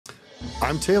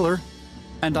I'm Taylor.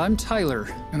 And I'm Tyler.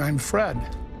 And I'm Fred.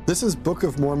 This is Book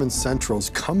of Mormon Central's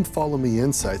Come Follow Me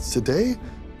Insights. Today,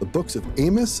 the books of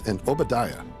Amos and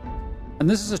Obadiah. And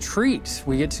this is a treat.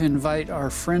 We get to invite our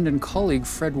friend and colleague,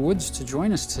 Fred Woods, to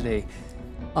join us today.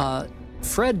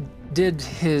 Fred did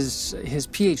his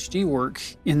PhD work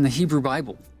in the Hebrew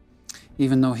Bible.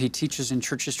 Even though he teaches in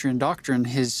church history and doctrine,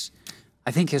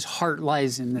 I think his heart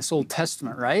lies in this Old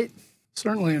Testament, right?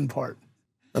 Certainly in part.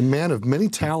 A man of many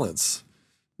talents.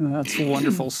 That's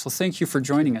wonderful. So thank you for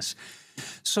joining us.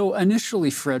 So initially,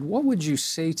 Fred, what would you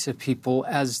say to people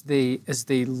as they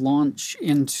launch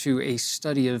into a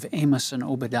study of Amos and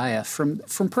Obadiah from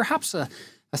perhaps a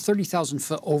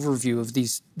 30,000-foot overview of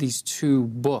these two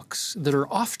books that are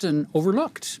often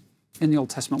overlooked in the Old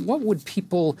Testament? What would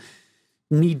people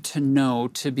need to know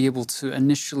to be able to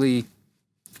initially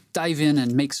dive in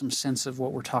and make some sense of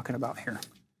what we're talking about here?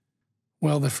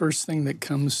 Well, the first thing that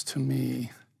comes to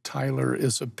me, Tyler,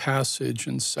 is a passage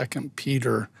in 2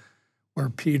 Peter where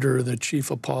Peter, the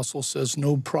chief apostle, says,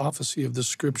 "No prophecy of the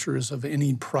Scripture is of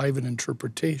any private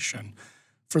interpretation,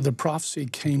 for the prophecy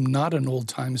came not in old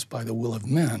times by the will of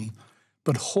men,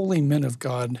 but holy men of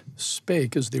God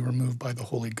spake as they were moved by the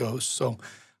Holy Ghost." So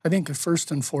I think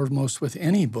first and foremost with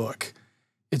any book,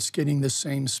 it's getting the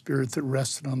same spirit that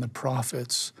rested on the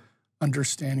prophets,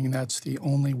 understanding that's the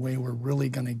only way we're really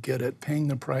going to get it, paying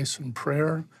the price in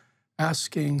prayer,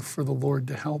 asking for the Lord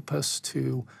to help us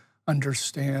to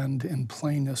understand in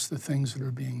plainness the things that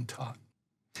are being taught.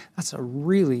 That's a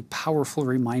really powerful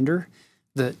reminder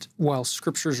that while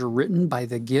scriptures are written by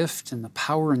the gift and the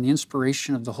power and the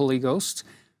inspiration of the Holy Ghost,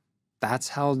 that's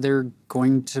how they're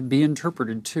going to be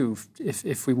interpreted too,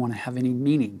 if we want to have any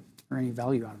meaning or any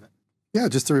value out of it. Yeah,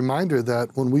 just a reminder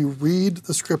that when we read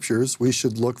the scriptures, we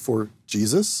should look for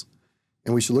Jesus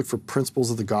and we should look for principles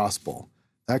of the gospel.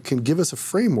 That can give us a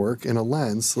framework and a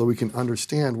lens so that we can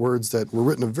understand words that were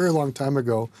written a very long time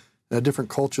ago in a different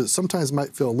culture that sometimes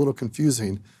might feel a little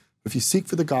confusing. If you seek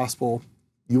for the gospel,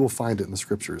 you will find it in the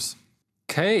scriptures.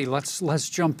 Okay, let's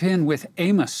jump in with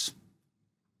Amos.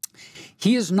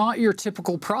 He is not your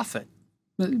typical prophet.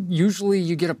 Usually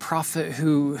you get a prophet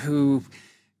who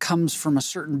comes from a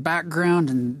certain background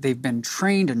and they've been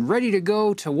trained and ready to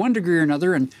go to one degree or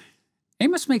another. And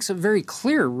Amos makes it very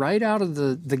clear right out of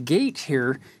the gate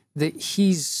here that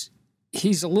he's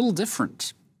a little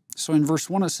different. So in verse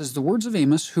 1 it says, "The words of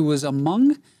Amos, who was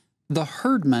among the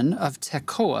herdmen of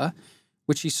Tekoa,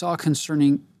 which he saw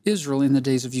concerning Israel in the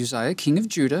days of Uzziah, king of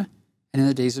Judah, and in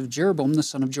the days of Jeroboam, the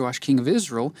son of Joash, king of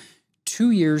Israel,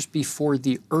 2 years before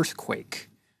the earthquake."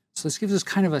 So this gives us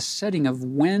kind of a setting of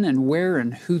when and where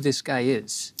and who this guy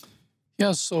is.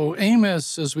 Yeah, so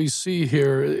Amos, as we see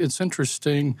here, it's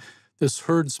interesting. This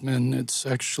herdsman, it's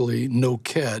actually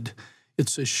Noked.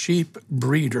 It's a sheep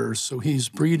breeder, so he's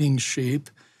breeding sheep.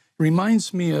 It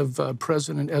reminds me of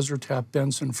President Ezra Taft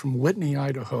Benson from Whitney,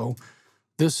 Idaho.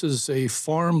 This is a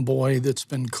farm boy that's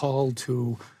been called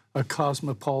to a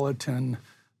cosmopolitan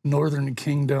northern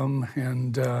kingdom,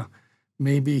 and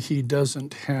maybe he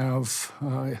doesn't have,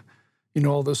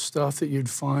 all the stuff that you'd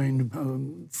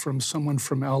find from someone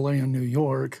from LA and New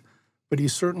York, but he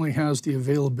certainly has the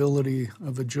availability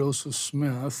of a Joseph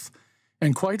Smith.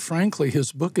 And quite frankly,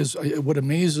 his book is, what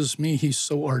amazes me, he's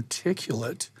so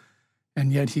articulate,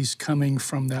 and yet he's coming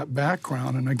from that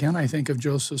background. And again, I think of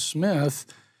Joseph Smith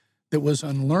that was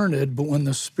unlearned, but when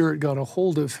the Spirit got a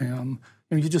hold of him,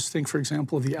 you just think, for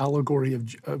example, of the allegory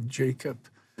of Jacob,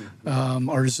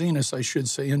 or Zenos, I should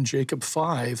say, in Jacob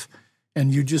 5,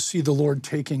 and you just see the Lord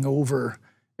taking over.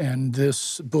 And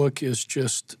this book is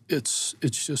just, it's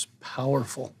just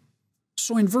powerful.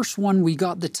 So in verse 1, we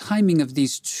got the timing of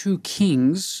these two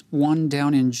kings, one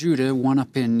down in Judah, one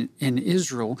up in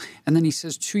Israel. And then he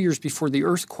says 2 years before the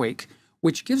earthquake,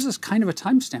 which gives us kind of a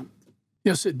timestamp.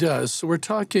 Yes, it does. So we're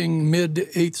talking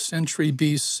mid-8th century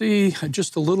BC,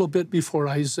 just a little bit before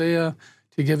Isaiah,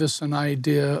 to give us an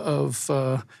idea of,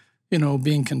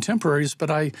 being contemporaries. But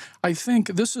I think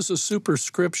this is a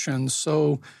superscription,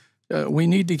 so we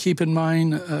need to keep in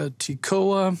mind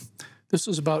Tekoa. This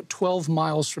is about 12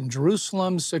 miles from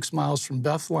Jerusalem, 6 miles from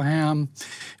Bethlehem.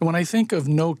 And when I think of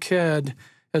Noked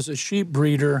as a sheep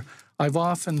breeder, I've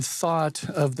often thought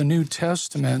of the New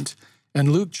Testament.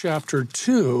 In Luke chapter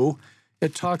 2,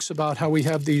 it talks about how we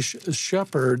have these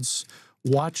shepherds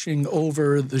watching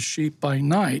over the sheep by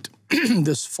night,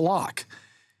 this flock.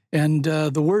 And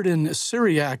the word in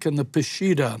Syriac in the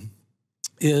Peshitta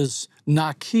is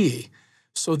Naki.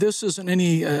 So this isn't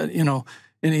any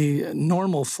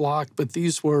normal flock, but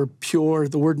these were pure,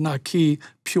 the word Naki,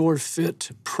 pure,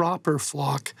 fit, proper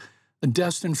flock,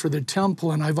 destined for the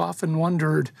temple. And I've often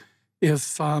wondered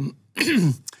if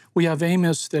we have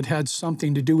Amos that had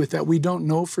something to do with that. We don't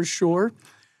know for sure,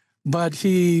 but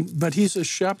he's a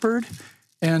shepherd,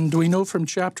 and we know from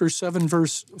chapter 7,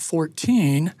 verse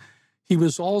 14,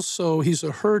 he's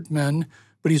a herdman,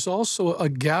 but he's also a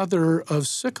gatherer of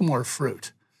sycamore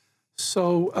fruit.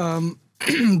 So,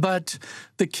 but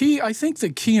I think the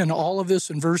key in all of this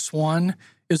in verse 1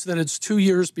 is that it's 2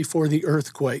 years before the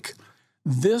earthquake.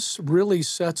 This really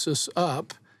sets us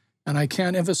up, and I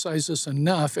can't emphasize this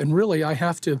enough, and really I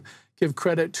have to give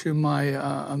credit to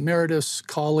my emeritus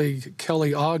colleague,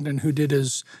 Kelly Ogden, who did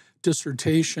his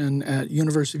dissertation at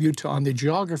University of Utah on the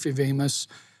geography of Amos,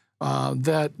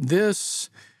 that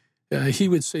this, he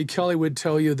would say, Kelly would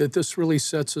tell you that this really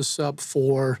sets us up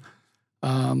for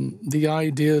the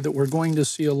idea that we're going to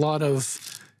see a lot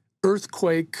of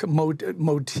earthquake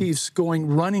motifs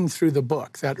running through the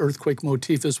book. That earthquake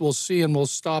motif, as we'll see, and we'll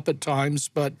stop at times,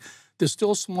 but the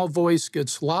still small voice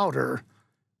gets louder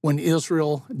when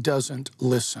Israel doesn't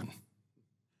listen.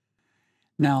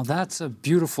 Now, that's a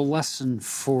beautiful lesson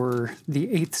for the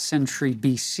 8th century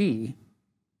BC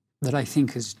that I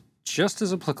think is just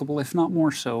as applicable, if not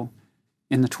more so,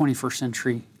 in the 21st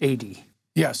century AD.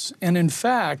 Yes, and in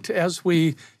fact, as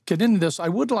we get into this, I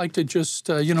would like to just,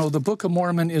 the Book of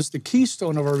Mormon is the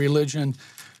keystone of our religion,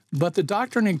 but the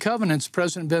Doctrine and Covenants,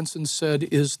 President Benson said,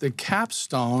 is the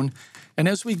capstone. And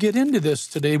as we get into this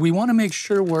today, we want to make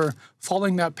sure we're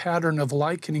following that pattern of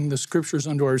likening the Scriptures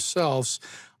unto ourselves.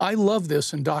 I love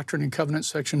this in Doctrine and Covenants,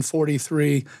 section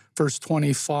 43, verse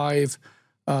 25,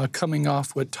 coming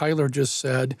off what Tyler just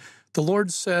said. The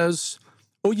Lord says,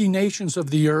 O ye nations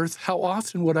of the earth, how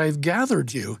often would I have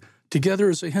gathered you together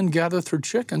as a hen gathereth her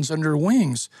chickens under her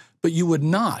wings, but you would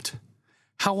not.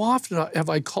 How often have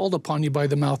I called upon you by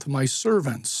the mouth of my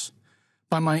servants,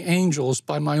 by my angels,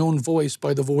 by my own voice,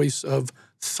 by the voice of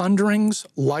thunderings,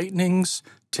 lightnings,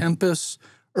 tempests,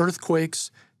 earthquakes,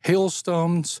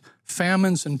 hailstones,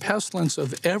 famines, and pestilence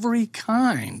of every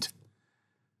kind,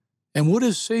 and would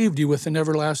have saved you with an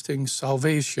everlasting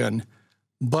salvation,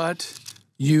 but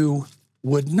you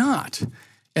would not.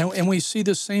 And we see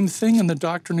the same thing in the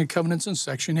Doctrine and Covenants in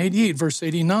section 88, verse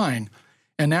 89.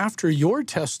 And after your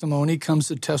testimony comes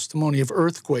the testimony of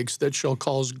earthquakes that shall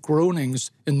cause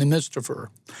groanings in the midst of her.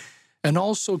 And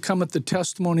also cometh the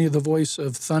testimony of the voice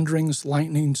of thunderings,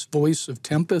 lightnings, voice of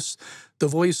tempests, the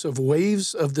voice of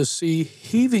waves of the sea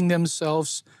heaving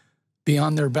themselves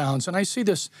beyond their bounds. And I see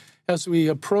this as we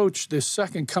approach the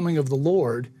second coming of the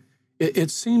Lord.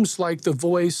 It seems like the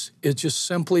voice is just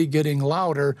simply getting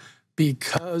louder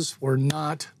because we're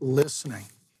not listening.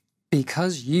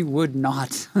 Because ye would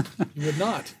not. You would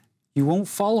not. You won't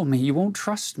follow me. You won't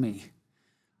trust me.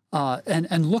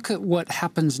 And look at what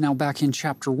happens now back in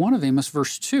chapter 1 of Amos,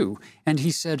 verse 2. And he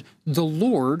said, the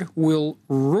Lord will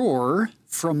roar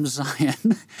from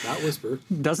Zion. Not whisper.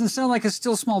 Doesn't sound like a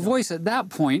still small voice at that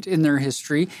point in their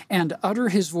history. And utter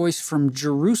his voice from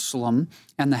Jerusalem,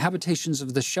 and the habitations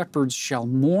of the shepherds shall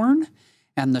mourn,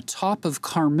 and the top of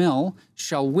Carmel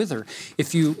shall wither.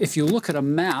 If you look at a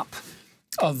map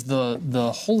of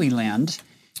the Holy Land,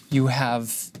 you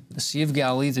have the Sea of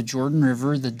Galilee, the Jordan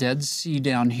River, the Dead Sea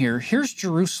down here. Here's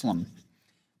Jerusalem.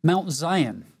 Mount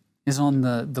Zion is on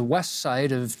the west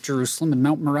side of Jerusalem, and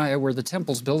Mount Moriah, where the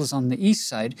temple's built, is on the east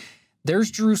side.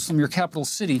 There's Jerusalem, your capital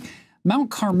city.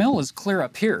 Mount Carmel is clear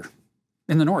up here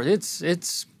in the north.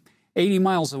 It's 80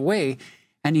 miles away,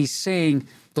 and he's saying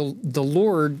the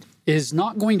Lord is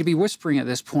not going to be whispering at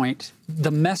this point.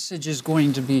 The message is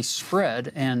going to be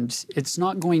spread, and it's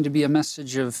not going to be a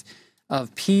message of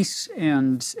peace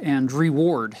and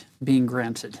reward being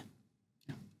granted.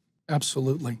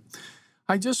 Absolutely.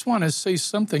 I just want to say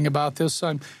something about this.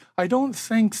 I don't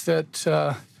think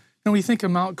that, when we think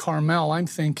of Mount Carmel, I'm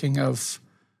thinking of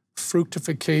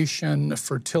fructification,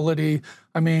 fertility.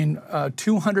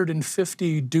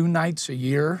 250 dew nights a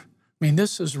year.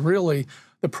 This is really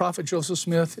the prophet Joseph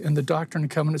Smith in the Doctrine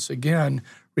and Covenants, again,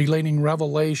 relating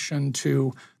Revelation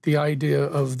to the idea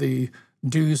of the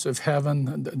dews of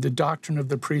heaven, the doctrine of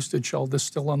the priesthood shall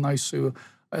distill on thy soul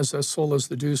as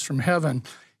the dews from heaven.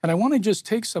 And I want to just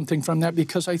take something from that,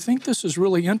 because I think this is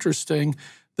really interesting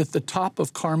that the top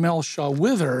of Carmel shall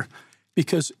wither,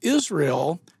 because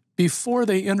Israel, before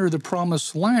they enter the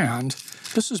promised land,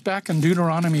 this is back in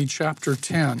Deuteronomy chapter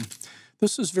 10.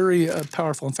 This is very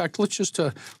powerful. In fact,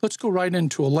 let's go right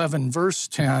into 11, verse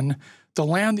 10. The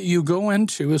land that you go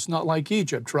into is not like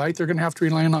Egypt, right? They're going to have to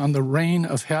rely on the rain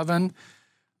of heaven.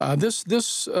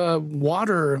 This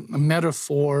water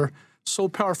metaphor, so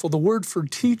powerful. The word for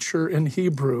teacher in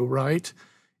Hebrew, right,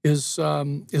 is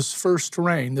first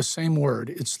rain, the same word.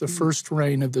 It's the first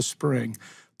rain of the spring.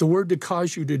 The word to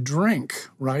cause you to drink,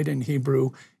 right, in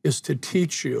Hebrew, is to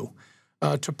teach you.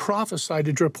 To prophesy,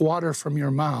 to drip water from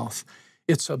your mouth.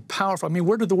 It's a powerful, I mean,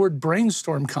 where did the word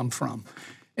brainstorm come from?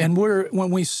 And when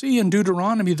we see in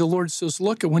Deuteronomy, the Lord says,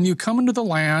 look, when you come into the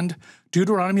land,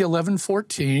 Deuteronomy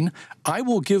 11:14, I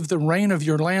will give the rain of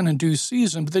your land in due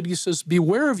season. But then he says,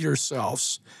 beware of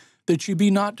yourselves, that you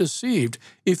be not deceived.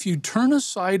 If you turn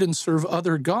aside and serve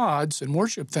other gods and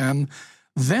worship them,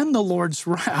 then the Lord's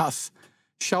wrath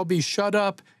shall be shut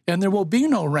up, and there will be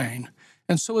no rain.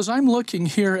 And so as I'm looking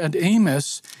here at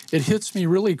Amos, it hits me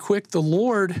really quick. The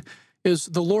Lord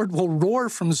will roar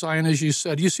from Zion, as you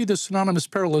said. You see the synonymous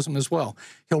parallelism as well.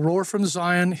 He'll roar from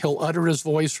Zion, he'll utter his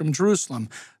voice from Jerusalem.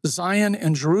 Zion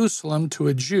and Jerusalem to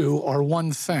a Jew are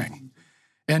one thing.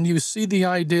 And you see the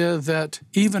idea that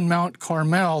even Mount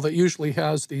Carmel, that usually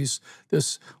has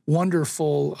this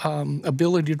wonderful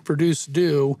ability to produce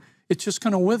dew, it's just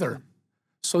going to wither.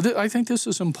 So I think this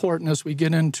is important as we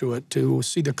get into it to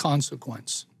see the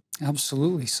consequence.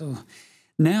 Absolutely. So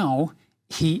now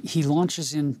he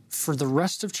launches in for the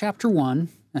rest of chapter 1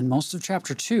 and most of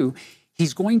chapter 2.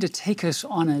 He's going to take us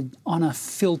on a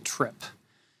field trip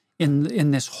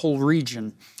in this whole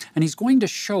region. And he's going to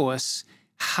show us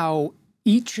how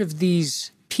each of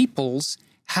these peoples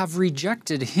have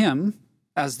rejected him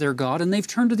as their God, and they've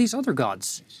turned to these other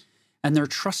gods. And they're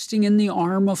trusting in the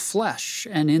arm of flesh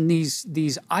and in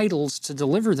these idols to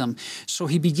deliver them. So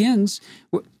he begins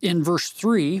in verse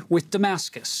 3 with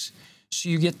Damascus. So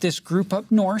you get this group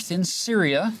up north in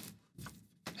Syria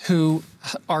who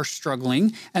are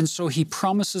struggling, and so he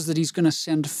promises that he's going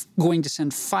to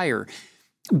send fire.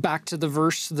 Back to the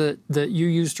verse that you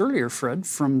used earlier, Fred,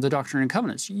 from the Doctrine and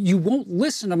Covenants. You won't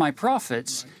listen to my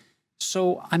prophets,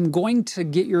 so I'm going to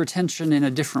get your attention in a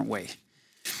different way.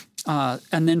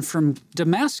 And then from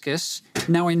Damascus,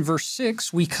 now in verse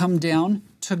 6, we come down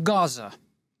to Gaza,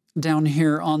 down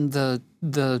here on the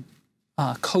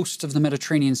coast of the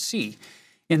Mediterranean Sea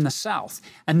in the south.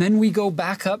 And then we go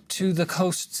back up to the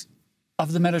coast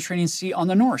of the Mediterranean Sea on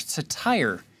the north, to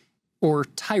Tyre, or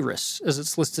Tyrus, as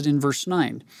it's listed in verse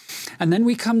 9. And then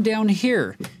we come down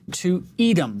here to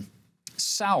Edom,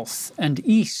 south and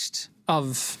east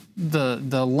of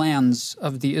the lands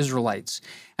of the Israelites.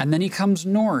 And then he comes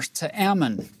north to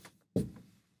Ammon.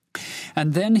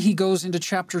 And then he goes into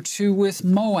chapter 2 with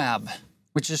Moab,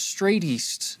 which is straight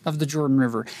east of the Jordan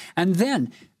River. And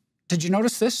then, did you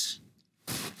notice this?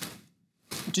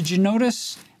 Did you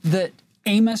notice that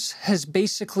Amos has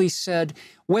basically said,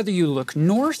 whether you look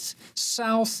north,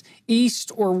 south,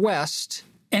 east, or west,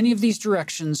 any of these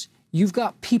directions, you've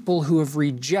got people who have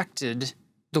rejected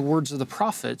the words of the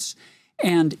prophets,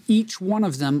 and each one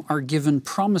of them are given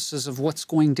promises of what's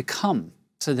going to come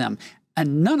to them.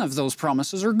 And none of those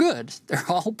promises are good. They're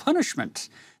all punishment.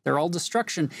 They're all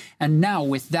destruction. And now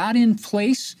with that in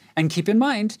place, and keep in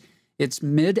mind, it's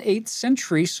mid-8th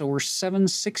century, so we're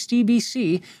 760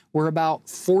 BC. We're about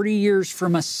 40 years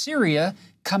from Assyria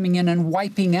coming in and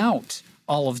wiping out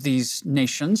all of these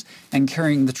nations and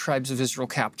carrying the tribes of Israel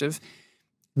captive.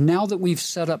 Now that we've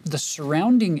set up the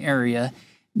surrounding area,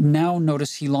 now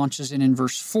notice he launches in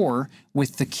verse 4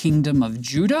 with the kingdom of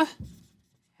Judah,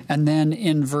 and then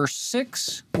in verse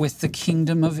 6 with the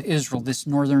kingdom of Israel, this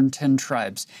northern 10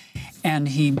 tribes. And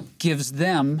he gives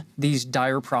them these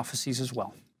dire prophecies as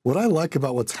well. What I like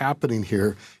about what's happening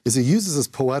here is he uses this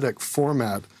poetic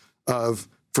format of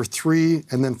for 3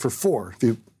 and then for 4. If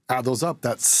you add those up,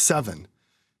 that's 7.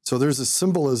 So there's a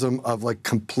symbolism of like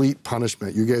complete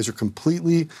punishment. You guys are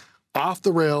completely off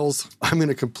the rails. I'm going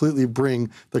to completely bring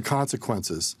the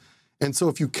consequences. And so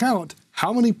if you count,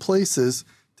 how many places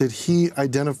did he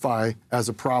identify as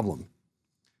a problem?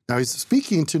 Now he's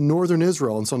speaking to northern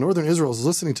Israel. And so northern Israel is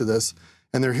listening to this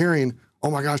and they're hearing,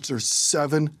 oh my gosh, there's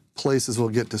 7 places will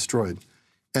get destroyed.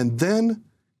 And then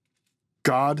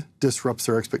God disrupts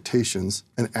their expectations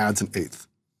and adds an 8th,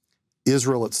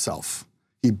 Israel itself.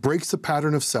 He breaks the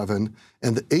pattern of 7,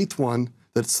 and the 8th one,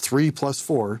 that's 3 plus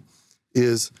 4,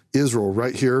 is Israel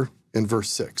right here in verse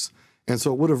 6. And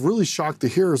so it would have really shocked the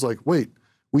hearers, like, wait,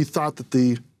 we thought that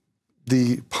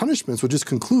the punishments would just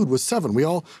conclude with 7. We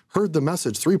all heard the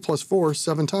message, 3 plus 4,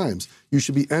 7 times. You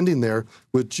should be ending there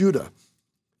with Judah.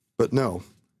 But no.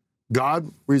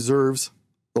 God reserves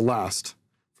the last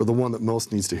for the one that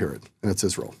most needs to hear it, and it's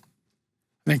Israel.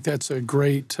 I think that's a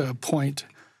great point,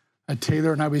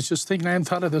 Taylor. And I was just thinking, I hadn't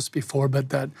thought of this before, but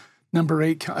that number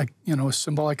 8, is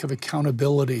symbolic of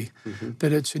accountability. Mm-hmm.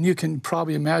 That it's, and you can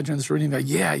probably imagine us reading that,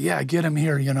 yeah, get him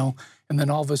here, and then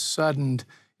all of a sudden,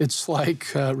 it's like,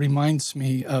 reminds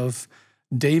me of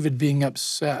David being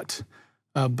upset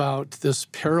about this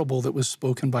parable that was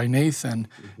spoken by Nathan,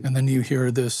 and then you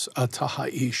hear this,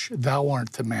 Tahaish, thou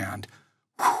art the man.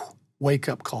 Whew,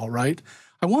 wake-up call, right?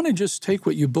 I want to just take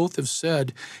what you both have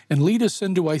said and lead us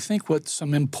into, I think, what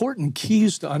some important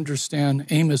keys to understand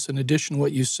Amos in addition to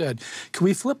what you said. Can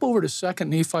we flip over to 2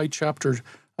 Nephi chapter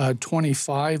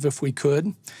 25, if we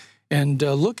could, and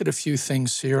look at a few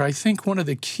things here. I think one of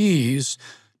the keys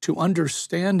to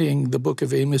understanding the book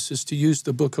of Amos is to use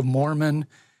the Book of Mormon,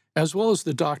 as well as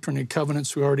the Doctrine and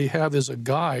Covenants we already have as a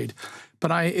guide.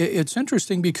 But it's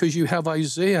interesting because you have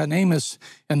Isaiah and Amos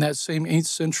in that same 8th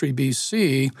century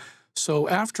BC. So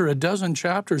after a dozen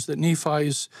chapters that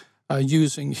Nephi's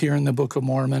using here in the Book of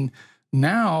Mormon,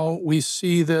 now we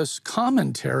see this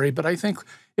commentary, but I think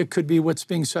it could be what's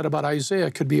being said about Isaiah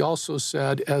could be also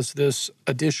said as this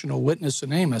additional witness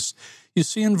in Amos. You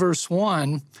see in verse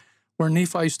 1, where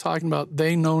Nephi's talking about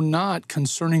they know not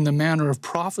concerning the manner of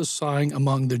prophesying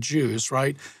among the Jews,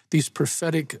 right? These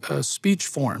prophetic speech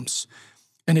forms.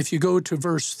 And if you go to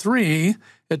verse 3,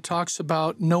 it talks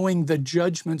about knowing the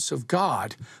judgments of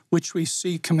God, which we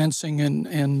see commencing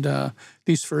in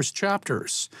these first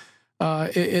chapters.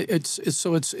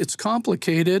 It's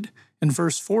complicated. In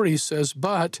verse 4, he says,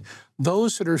 but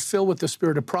those that are filled with the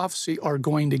spirit of prophecy are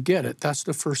going to get it. That's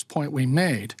the first point we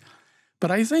made. But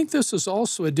I think this is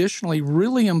also additionally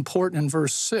really important in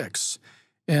verse 6.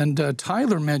 And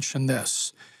Tyler mentioned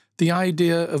this. The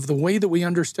idea of the way that we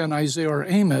understand Isaiah or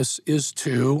Amos is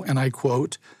to, and I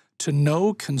quote, to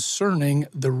know concerning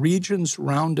the regions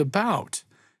round about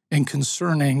and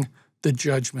concerning the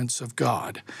judgments of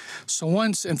God. So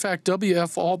once, in fact,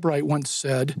 W.F. Albright once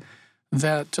said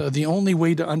that the only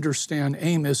way to understand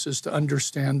Amos is to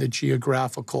understand the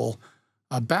geographical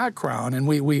background. And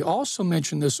we also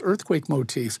mentioned this earthquake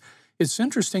motif. It's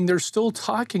interesting, they're still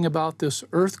talking about this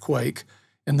earthquake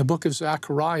in the book of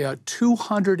Zechariah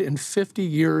 250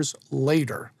 years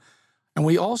later. And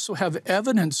we also have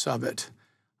evidence of it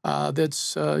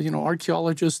that's,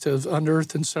 archaeologists have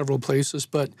unearthed in several places,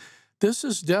 but this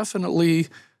is definitely,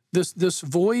 this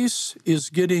voice is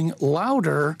getting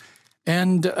louder.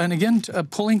 And again,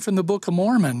 pulling from the Book of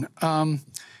Mormon,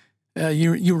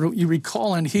 you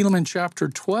recall in Helaman chapter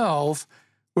 12,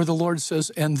 where the Lord says,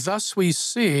 and thus we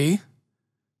see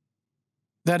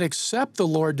that except the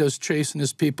Lord does chasten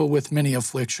his people with many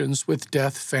afflictions, with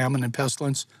death, famine, and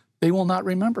pestilence, they will not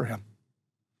remember him.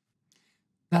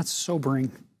 That's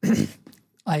sobering.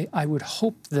 I would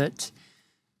hope that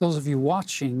those of you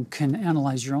watching can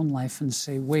analyze your own life and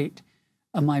say, wait,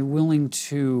 am I willing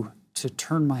to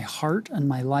turn my heart and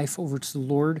my life over to the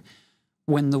Lord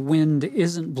when the wind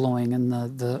isn't blowing and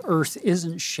the earth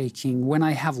isn't shaking, when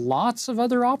I have lots of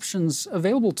other options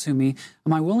available to me?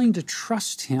 Am I willing to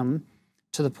trust him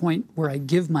to the point where I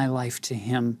give my life to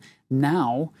him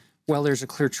now while there's a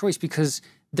clear choice? Because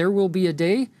there will be a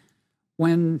day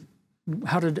when,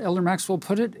 how did Elder Maxwell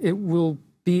put it? It will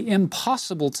be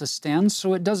impossible to stand,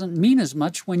 so it doesn't mean as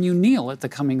much when you kneel at the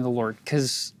coming of the Lord,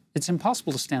 because it's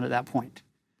impossible to stand at that point.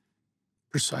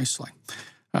 Precisely.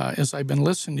 As I've been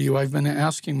listening to you, I've been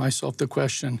asking myself the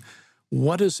question,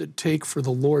 what does it take for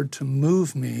the Lord to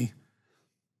move me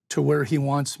to where he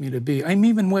wants me to be? I'm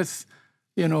even with,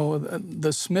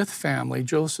 the Smith family,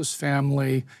 Joseph's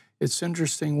family. It's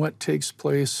interesting what takes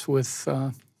place with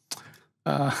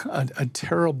a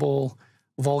terrible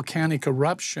volcanic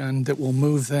eruption that will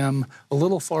move them a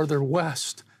little farther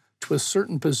west to a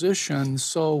certain position.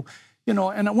 So,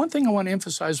 and one thing I want to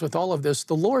emphasize with all of this,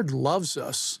 the Lord loves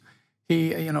us.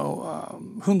 He,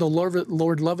 whom the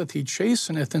Lord loveth, he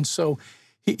chasteneth. And so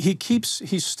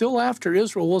he's still after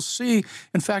Israel. We'll see,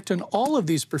 in fact, in all of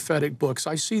these prophetic books,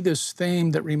 I see this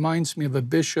theme that reminds me of a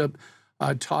bishop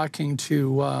talking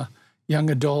to young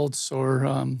adults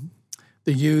or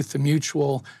the youth, the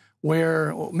mutual,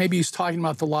 where maybe he's talking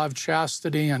about the law of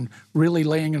chastity and really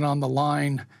laying it on the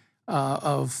line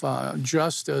of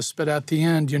justice. But at the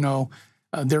end,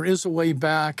 there is a way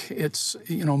back. It's,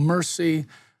 mercy.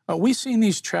 We see in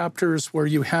these chapters where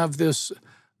you have this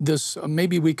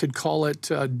maybe we could call it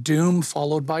doom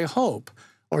followed by hope,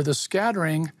 or the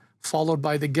scattering followed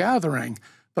by the gathering.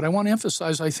 But I want to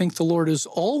emphasize, I think the Lord is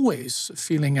always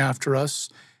feeling after us,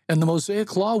 and the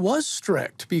Mosaic Law was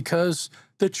strict because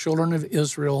the children of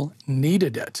Israel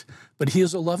needed it. But he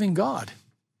is a loving God.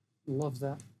 Love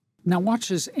that. Now watch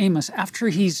as Amos, after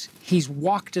he's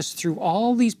walked us through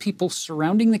all these people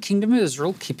surrounding the kingdom of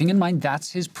Israel, keeping in mind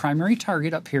that's his primary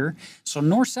target up here. So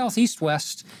north, south, east,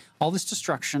 west, all this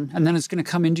destruction, and then it's going to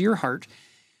come into your heart.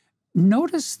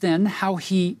 Notice then how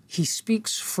he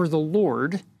speaks for the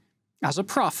Lord as a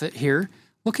prophet here.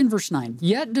 Look in verse 9.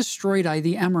 Yet destroyed I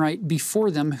the Amorite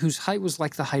before them, whose height was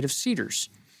like the height of cedars.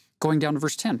 Going down to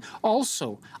verse 10.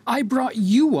 Also, I brought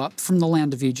you up from the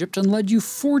land of Egypt and led you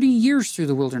 40 years through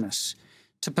the wilderness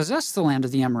to possess the land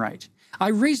of the Amorite. I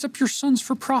raised up your sons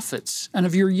for prophets and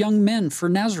of your young men for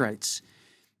Nazirites.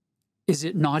 Is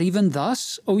it not even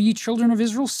thus, O ye children of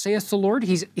Israel, saith the Lord?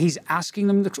 He's asking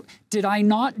them, did I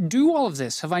not do all of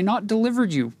this? Have I not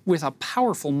delivered you with a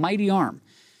powerful, mighty arm,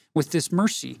 with this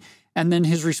mercy? And then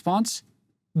his response,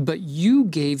 but you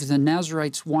gave the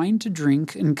Nazirites wine to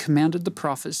drink and commanded the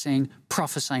prophets, saying,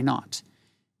 prophesy not.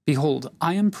 Behold,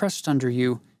 I am pressed under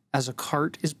you as a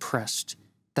cart is pressed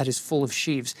that is full of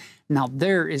sheaves. Now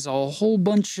there is a whole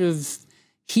bunch of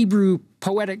Hebrew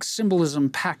poetic symbolism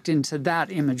packed into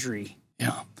that imagery.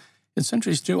 Yeah. It's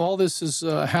interesting. All this has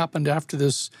happened after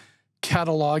this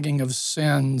cataloging of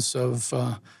sins of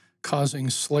causing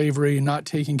slavery, not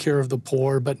taking care of the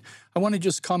poor. But I want to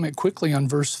just comment quickly on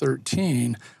verse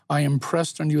 13. I am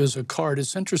pressed on you as a cart.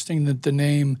 It's interesting that the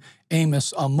name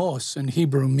Amos in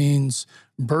Hebrew means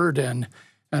burden.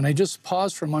 And I just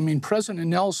pause for a moment. I mean, President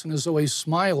Nelson is always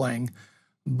smiling,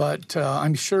 but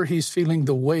I'm sure he's feeling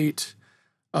the weight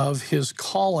of his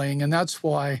calling. And that's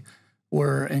why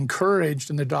we're encouraged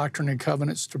in the Doctrine and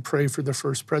Covenants to pray for the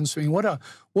first presidency. I mean,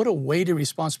 what a weighty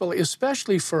responsibility,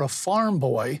 especially for a farm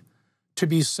boy to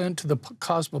be sent to the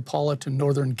cosmopolitan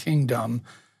northern kingdom,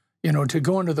 you know, to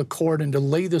go into the court and to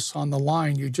lay this on the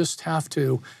line. You just have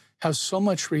to have so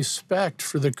much respect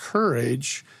for the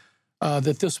courage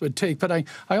that this would take. But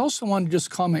I also want to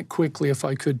just comment quickly, if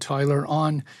I could, Tyler,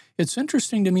 on, it's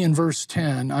interesting to me in verse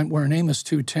 10, we're in Amos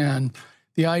 2:10,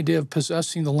 the idea of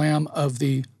possessing the land of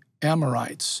the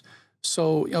Amorites.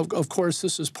 So, of course,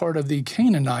 this is part of the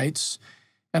Canaanites.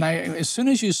 And as soon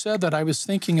as you said that, I was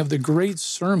thinking of the great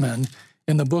sermon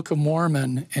in the Book of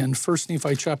Mormon in 1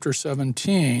 Nephi chapter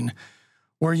 17,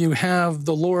 where you have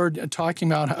the Lord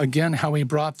talking about, again, how he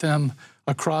brought them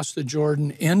across the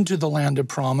Jordan into the land of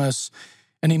promise.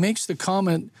 And he makes the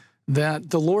comment that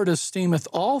the Lord esteemeth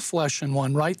all flesh in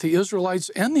one, right? The Israelites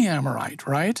and the Amorite,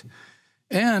 right?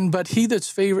 But he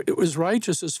that's was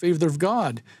righteous is favored of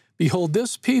God. Behold,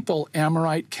 this people,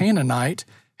 Amorite, Canaanite,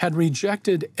 had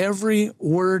rejected every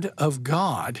word of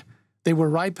God. They were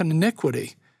ripe in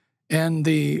iniquity, and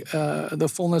the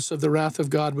fullness of the wrath of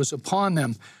God was upon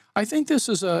them. I think this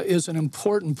is an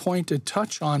important point to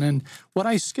touch on, and what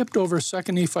I skipped over 2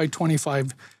 Nephi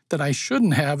 25 that I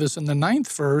shouldn't have is in the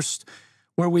 9th verse,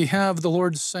 where we have the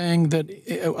Lord saying that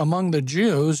among the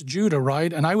Jews, Judah,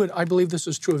 right? And I believe this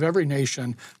is true of every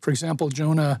nation. For example,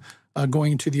 Jonah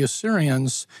going to the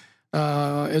Assyrians,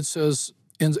 it says,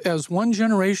 as one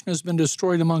generation has been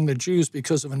destroyed among the Jews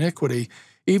because of iniquity,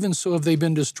 even so have they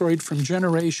been destroyed from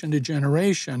generation to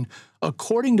generation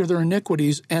according to their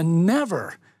iniquities, and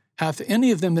never hath any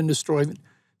of them been destroyed,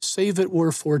 save it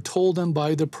were foretold them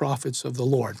by the prophets of the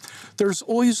Lord. There's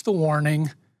always the warning.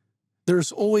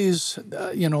 There's always,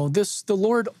 the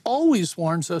Lord always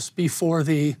warns us before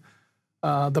the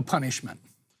punishment.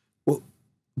 Well,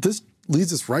 This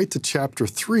leads us right to chapter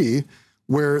 3,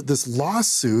 where this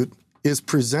lawsuit is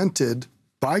presented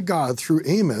by God through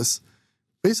Amos.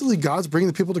 Basically, God's bringing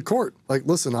the people to court. Like,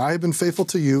 listen, I have been faithful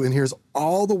to you, and here's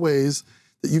all the ways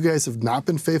that you guys have not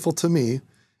been faithful to me.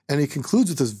 And he concludes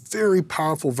with this very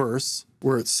powerful verse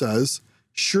where it says,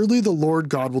 surely the Lord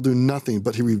God will do nothing,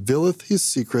 but he revealeth his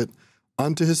secret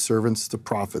unto his servants, the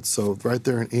prophets. So right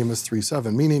there in Amos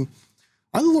 3:7, meaning,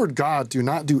 I, the Lord God, do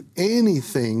not do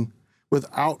anything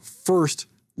without first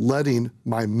letting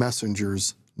my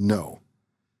messengers know.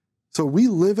 So we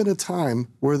live in a time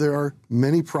where there are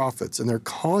many prophets, and they're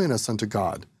calling us unto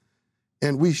God.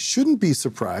 And we shouldn't be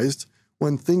surprised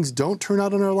when things don't turn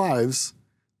out in our lives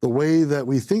the way that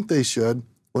we think they should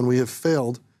when we have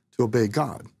failed to obey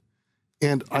God.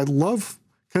 And I love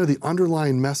kind of the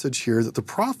underlying message here that the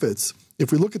prophets,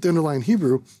 if we look at the underlying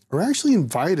Hebrew, are actually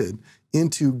invited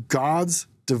into God's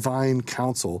divine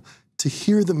counsel to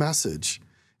hear the message.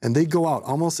 And they go out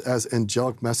almost as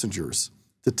angelic messengers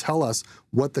to tell us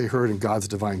what they heard in God's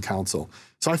divine counsel.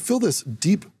 So I feel this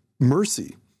deep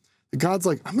mercy. God's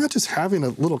like, I'm not just having a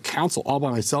little counsel all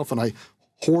by myself and I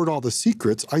hoard all the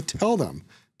secrets. I tell them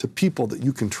to people that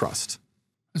you can trust.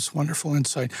 That's wonderful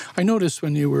insight. I noticed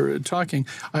when you were talking,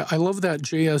 I love that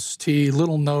JST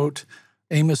little note,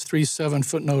 Amos 3:7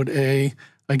 footnote A.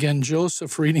 Again,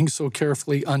 Joseph reading so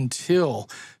carefully, until,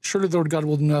 surely the Lord God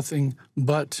will do nothing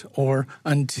but, or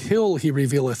until he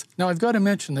revealeth. Now, I've got to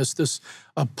mention this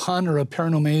a pun or a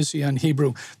paranomazia in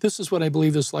Hebrew. This is what I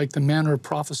believe is like the manner of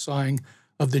prophesying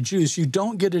of the Jews. You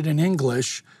don't get it in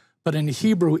English, but in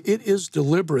Hebrew, it is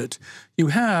deliberate. You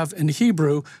have, in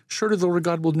Hebrew, surely the Lord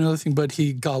God will do nothing but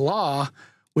he galah,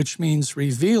 which means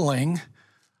revealing.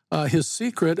 his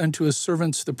secret unto his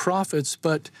servants the prophets,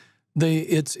 but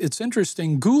it's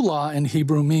interesting, gula in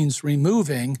Hebrew means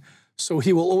removing, so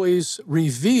he will always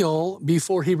reveal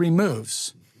before he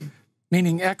removes,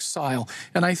 meaning exile.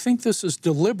 And I think this is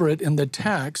deliberate in the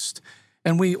text,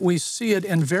 and we see it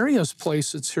in various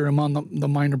places here among the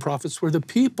minor prophets, where the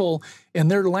people in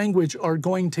their language are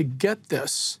going to get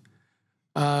this.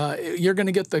 You're going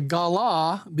to get the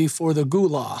gala before the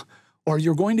gula, or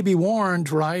you're going to be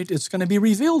warned, right? It's going to be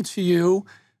revealed to you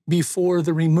before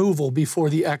the removal, before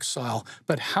the exile.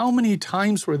 But how many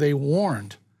times were they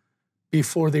warned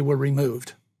before they were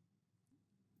removed?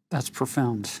 That's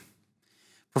profound.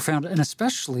 Profound, and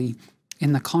especially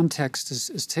in the context,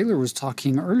 as Taylor was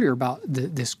talking earlier about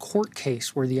this court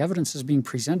case where the evidence is being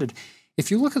presented. If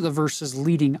you look at the verses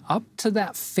leading up to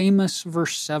that famous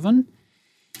verse 7,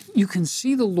 you can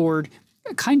see the Lord,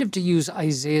 kind of to use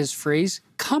Isaiah's phrase,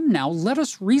 "Come now, let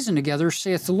us reason together,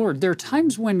 saith the Lord." There are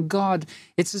times when God,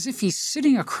 it's as if he's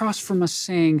sitting across from us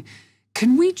saying,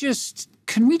 can we just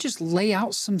lay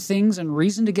out some things and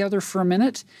reason together for a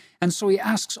minute? And so he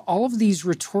asks all of these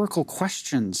rhetorical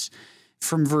questions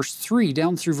from verse 3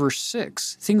 down through verse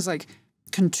 6. Things like,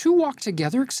 can two walk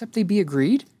together except they be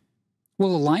agreed?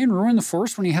 Will a lion roar in the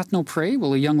forest when he hath no prey?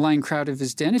 Will a young lion crowd of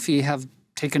his den if he have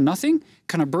taken nothing?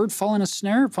 Can a bird fall in a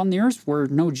snare upon the earth where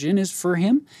no gin is for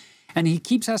him? And he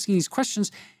keeps asking these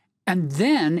questions. And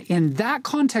then in that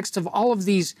context of all of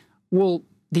these, well,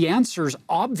 the answer's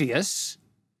obvious.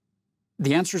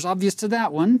 The answer's obvious to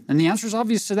that one, and the answer's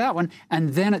obvious to that one.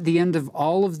 And then at the end of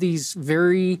all of these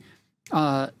very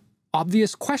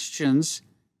obvious questions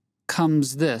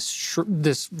comes this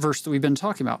verse that we've been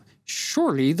talking about.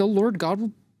 Surely the Lord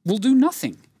God will do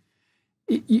nothing.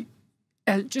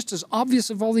 Just as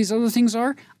obvious as all these other things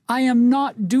are, I am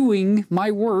not doing my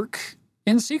work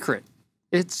in secret.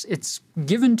 It's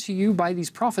given to you by these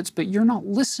prophets, but you're not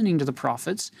listening to the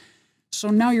prophets. So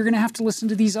now you're going to have to listen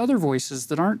to these other voices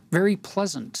that aren't very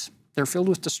pleasant. They're filled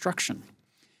with destruction.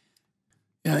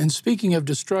 Yeah, and speaking of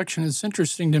destruction, it's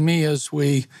interesting to me as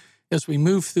we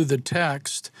move through the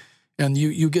text, and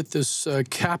you get this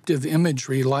captive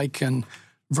imagery, like in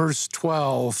verse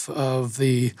 12 of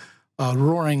the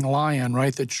roaring lion,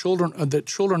 right? That children of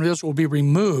Israel will be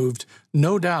removed,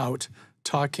 no doubt,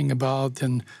 talking about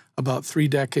about 3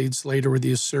 decades later, where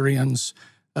the Assyrians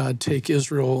take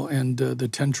Israel and the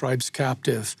 10 tribes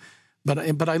captive. But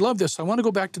I love this. I want to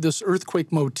go back to this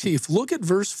earthquake motif. Look at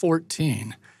verse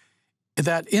 14.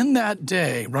 That in that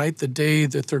day, right, the day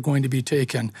that they're going to be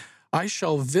taken, I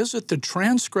shall visit the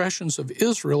transgressions of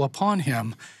Israel upon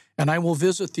him, and I will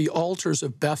visit the altars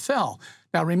of Bethel.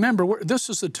 Now remember, this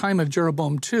is the time of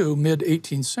Jeroboam II,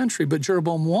 mid-18th century, but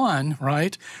Jeroboam I,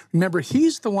 right? Remember,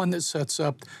 he's the one that sets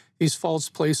up these false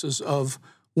places of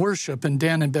worship in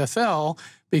Dan and Bethel,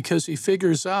 because he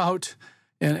figures out,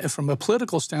 and from a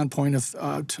political standpoint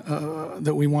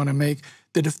that we want to make,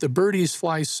 that if the birdies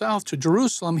fly south to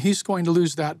Jerusalem, he's going to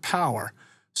lose that power.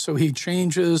 So he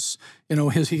changes,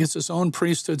 he gets his own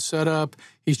priesthood set up.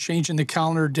 He's changing the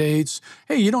calendar dates.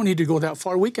 Hey, you don't need to go that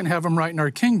far. We can have them right in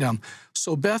our kingdom.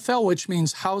 So Bethel, which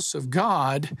means house of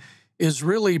God, is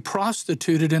really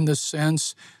prostituted in the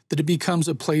sense that it becomes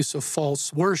a place of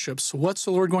false worship. So what's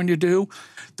the Lord going to do?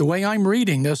 The way I'm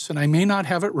reading this, and I may not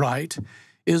have it right,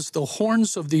 is the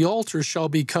horns of the altar shall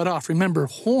be cut off. Remember,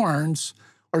 horns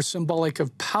are symbolic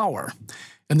of power.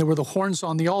 And there were the horns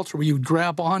on the altar where you would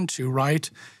grab onto, right,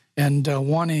 and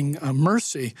wanting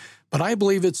mercy. But I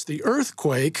believe it's the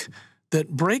earthquake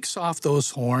that breaks off those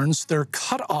horns. They're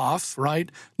cut off,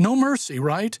 right? No mercy,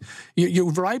 right?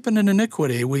 You've ripened in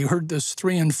iniquity. We heard this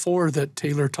 3 and 4 that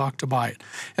Taylor talked about.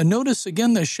 And notice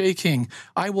again the shaking.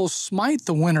 I will smite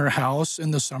the winter house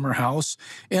and the summer house,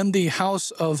 and the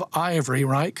house of ivory,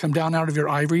 right? Come down out of your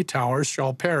ivory towers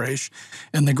shall perish,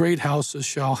 and the great houses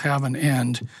shall have an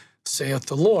end, saith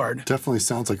the Lord. Definitely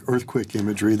sounds like earthquake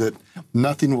imagery, that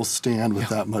nothing will stand with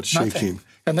that much shaking. Nothing.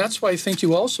 And that's why I think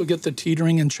you also get the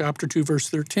teetering in chapter 2, verse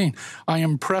 13. I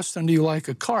am pressed unto you like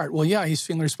a cart. Well, yeah, he's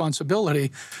feeling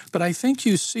responsibility. But I think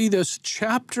you see this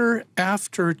chapter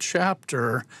after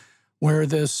chapter where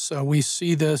we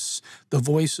see this, the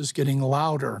voices getting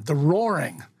louder, the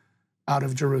roaring out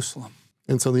of Jerusalem.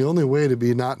 And so the only way to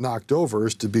be not knocked over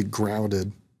is to be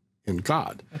grounded in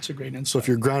God. That's a great insight. So if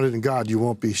you're grounded in God, you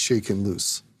won't be shaken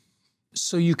loose.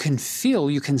 So you can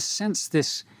sense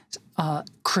this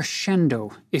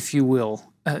crescendo, if you will,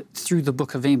 through the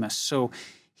book of Amos. So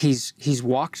he's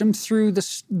walked them through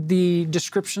the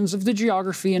descriptions of the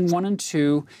geography in 1 and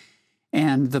 2,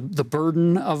 and the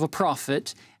burden of a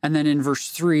prophet. And then in verse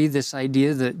 3, this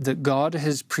idea that God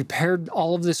has prepared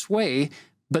all of this way,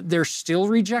 but they're still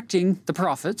rejecting the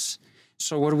prophets.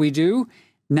 So what do?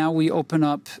 Now we open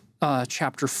up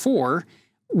chapter 4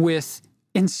 with,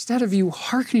 instead of you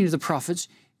hearkening to the prophets,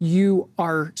 you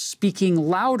are speaking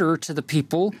louder to the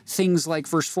people, things like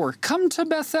verse 4, come to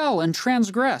Bethel and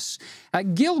transgress.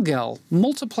 At Gilgal,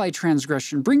 multiply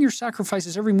transgression. Bring your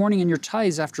sacrifices every morning and your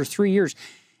tithes after 3 years.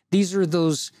 These are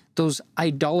those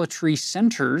idolatry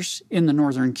centers in the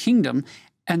northern kingdom,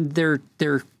 and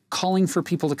they're calling for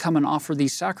people to come and offer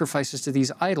these sacrifices to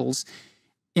these idols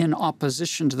in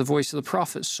opposition to the voice of the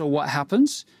prophets. So what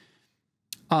happens?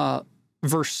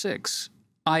 Verse 6,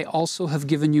 I also have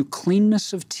given you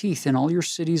cleanness of teeth in all your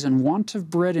cities and want of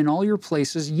bread in all your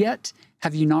places, yet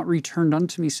have you not returned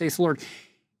unto me, saith the Lord.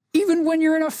 Even when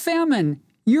you're in a famine,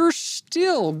 you're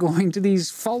still going to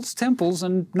these false temples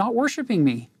and not worshiping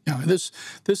me. Yeah, this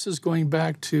is going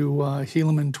back to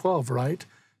Helaman 12, right?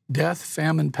 Death,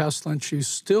 famine, pestilence, you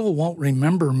still won't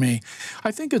remember me.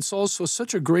 I think it's also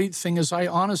such a great thing as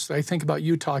I think about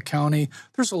Utah County.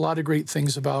 There's a lot of great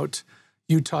things about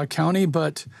Utah County,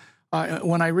 but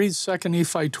when I read 2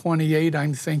 Nephi 28,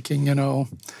 I'm thinking,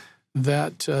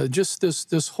 that just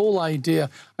this whole idea,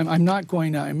 I'm not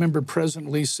going to, I remember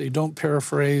President Lee say, don't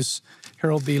paraphrase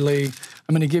Harold B. Lee.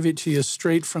 I'm going to give it to you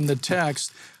straight from the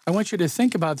text. I want you to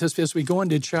think about this as we go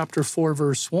into chapter 4,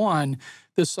 verse 1,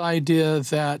 this idea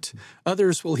that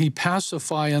others will he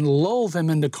pacify and lull them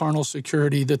into carnal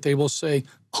security, that they will say,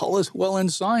 all is well in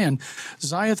Zion.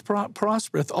 Zion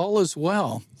prospereth, all is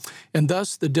well. And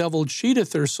thus the devil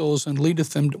cheateth their souls and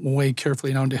leadeth them away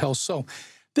carefully down to hell. So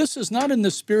this is not in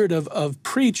the spirit of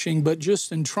preaching, but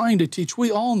just in trying to teach.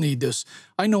 We all need this.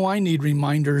 I know I need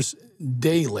reminders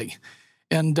daily.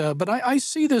 And but I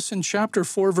see this in chapter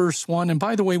 4, verse 1. And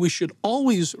by the way, we should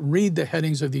always read the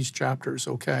headings of these chapters,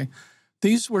 okay?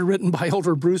 These were written by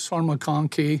Elder Bruce Horn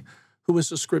McConkie, who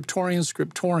was a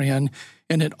scriptorian,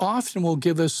 and it often will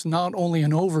give us not only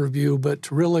an overview, but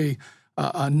really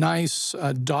a nice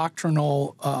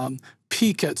doctrinal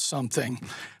peek at something.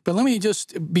 But let me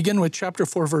just begin with chapter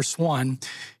 4, verse 1.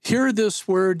 Hear this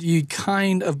word, ye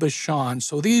kind of Bashan.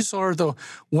 So these are the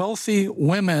wealthy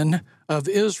women of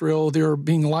Israel. They're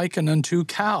being likened unto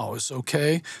cows,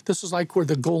 okay? This is like where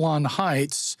the Golan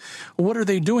Heights. What are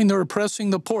they doing? They're oppressing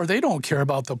the poor. They don't care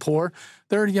about the poor.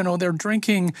 They're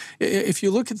drinking. If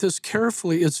you look at this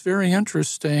carefully, it's very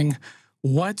interesting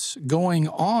what's going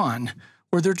on,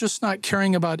 where they're just not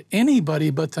caring about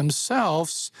anybody but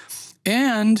themselves.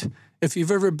 And if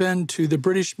you've ever been to the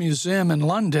British Museum in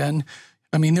London,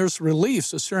 I mean, there's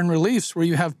reliefs, Assyrian reliefs, where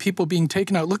you have people being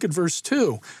taken out. Look at verse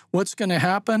 2. What's going to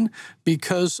happen?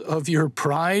 Because of your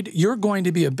pride, you're going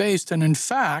to be abased. And in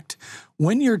fact,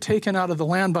 when you're taken out of the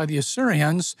land by the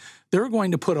Assyrians, they're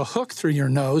going to put a hook through your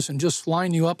nose and just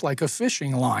line you up like a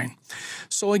fishing line.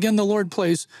 So again, the Lord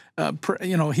plays,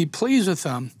 he pleaseth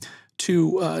them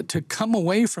to come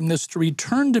away from this, to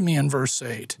return to me in verse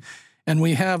 8. And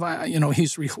we have,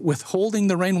 he's withholding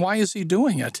the rain. Why is he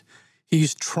doing it?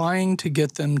 He's trying to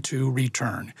get them to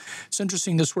return. It's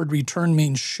interesting, this word return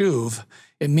means shuv.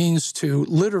 It means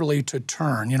literally to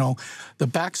turn. The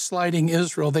backsliding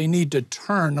Israel, they need to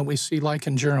turn, that we see like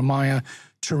in Jeremiah,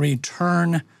 to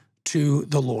return to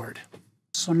the Lord.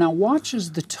 So now watch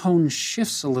as the tone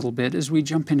shifts a little bit as we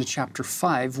jump into chapter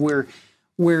 5, where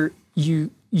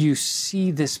you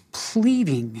see this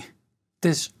pleading,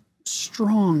 this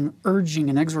strong urging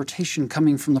and exhortation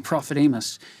coming from the prophet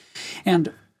Amos.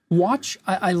 And watch,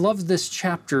 I love this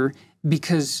chapter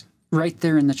because right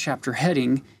there in the chapter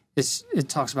heading, it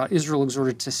talks about Israel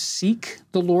exhorted to seek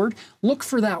the Lord. Look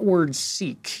for that word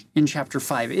seek in chapter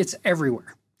 5. It's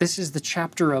everywhere. This is the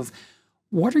chapter of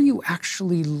what are you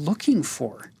actually looking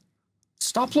for?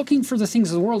 Stop looking for the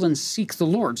things of the world and seek the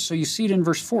Lord. So you see it in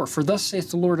verse 4. For thus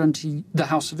saith the Lord unto the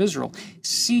house of Israel,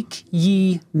 seek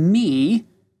ye me,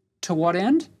 to what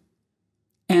end?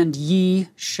 And ye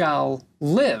shall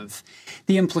live.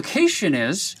 The implication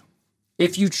is,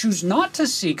 if you choose not to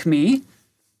seek me,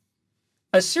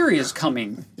 Assyria is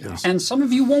coming. Yes. And some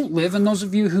of you won't live, and those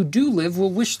of you who do live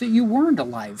will wish that you weren't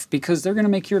alive, because they're going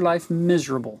to make your life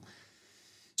miserable.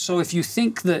 So if you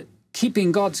think that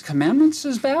keeping God's commandments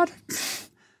is bad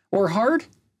or hard,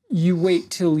 you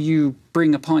wait till you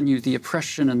bring upon you the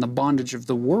oppression and the bondage of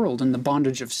the world and the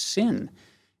bondage of sin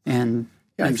and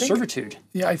servitude.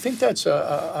 Yeah, I think that's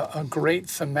a great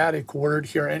thematic word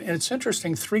here. And it's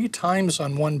interesting, 3 times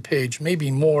on one page, maybe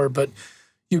more, but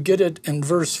you get it in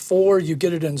verse 4, you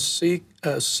get it in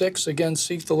 6, again,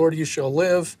 seek the Lord, you shall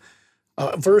live.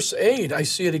 Verse 8, I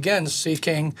see it again,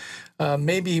 seeking.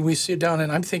 Maybe we see it down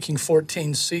in, I'm thinking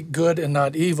 14, seek good and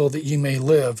not evil, that ye may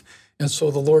live. And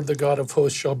so the Lord, the God of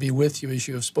hosts, shall be with you as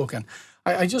you have spoken.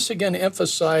 I just again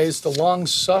emphasize the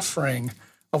long-suffering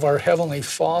of our Heavenly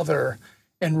Father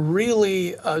and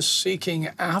really seeking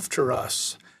after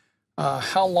us.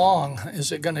 How long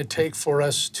is it going to take for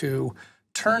us to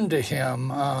turn to Him?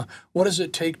 What does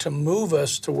it take to move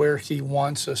us to where He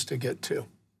wants us to get to?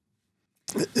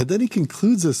 And then he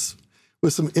concludes this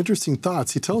with some interesting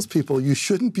thoughts. He tells people you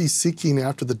shouldn't be seeking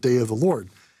after the day of the Lord.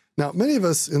 Now, many of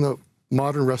us in the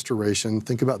modern restoration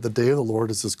think about the day of the Lord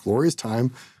as this glorious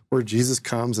time where Jesus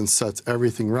comes and sets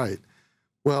everything right.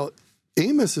 Well,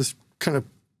 Amos is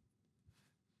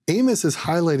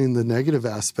highlighting the negative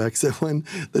aspects, that when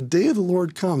the day of the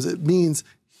Lord comes, it means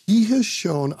He has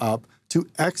shown up to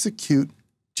execute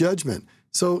judgment.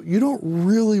 So you don't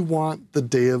really want the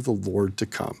day of the Lord to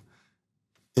come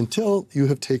until you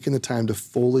have taken the time to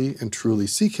fully and truly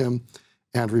seek Him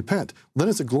and repent. Then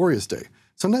it's a glorious day.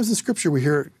 Sometimes in Scripture we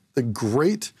hear the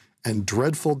great and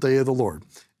dreadful day of the Lord.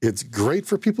 It's great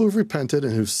for people who've repented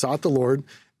and who've sought the Lord,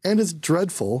 and it's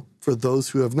dreadful for those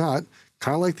who have not,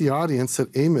 kind of like the audience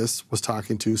that Amos was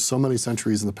talking to so many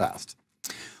centuries in the past.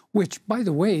 Which, by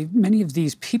the way, many of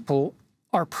these people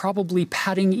are probably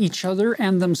patting each other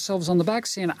and themselves on the back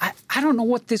saying, I don't know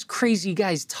what this crazy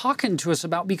guy's talking to us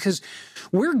about, because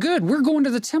we're good. We're going to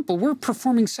the temple. We're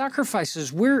performing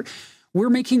sacrifices. We're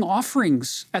making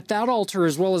offerings at that altar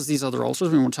as well as these other altars.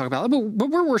 We won't talk about that, but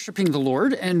we're worshiping the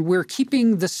Lord, and we're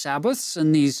keeping the Sabbaths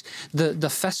and the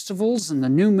festivals and the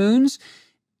new moons.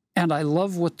 And I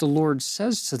love what the Lord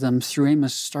says to them through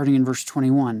Amos, starting in verse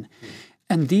 21.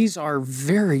 And these are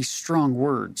very strong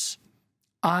words.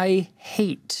 I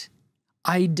hate,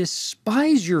 I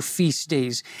despise your feast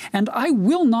days, and I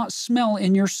will not smell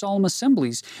in your solemn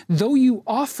assemblies. Though you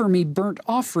offer me burnt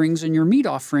offerings and your meat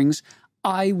offerings,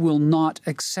 I will not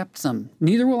accept them.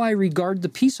 Neither will I regard the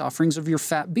peace offerings of your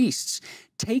fat beasts.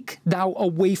 Take thou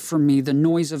away from me the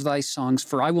noise of thy songs,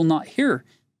 for I will not hear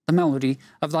the melody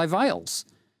of thy viols.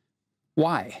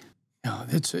 Why? Yeah,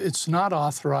 it's not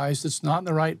authorized. It's not in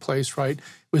the right place, right?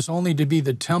 It was only to be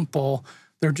the temple.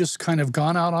 They're just kind of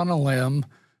gone out on a limb.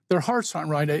 Their hearts aren't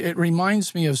right. It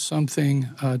reminds me of something,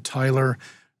 Tyler,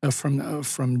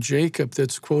 from Jacob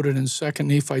that's quoted in 2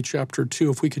 Nephi chapter 2.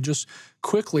 If we could just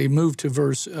quickly move to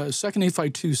verse 2 Nephi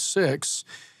 2:6,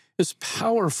 this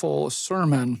powerful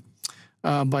sermon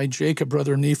by Jacob,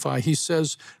 brother Nephi. He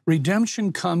says,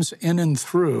 redemption comes in and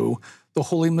through the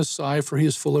Holy Messiah, for He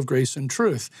is full of grace and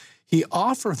truth. He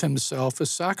offered Himself a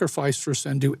sacrifice for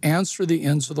sin to answer the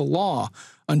ends of the law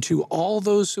unto all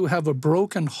those who have a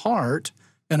broken heart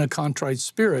and a contrite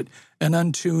spirit, and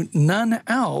unto none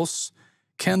else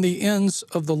can the ends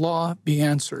of the law be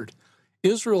answered.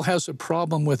 Israel has a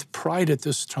problem with pride at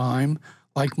this time,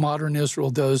 like modern Israel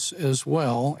does as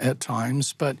well at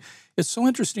times, but it's so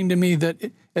interesting to me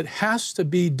that it has to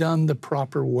be done the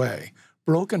proper way.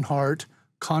 Broken heart,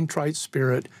 contrite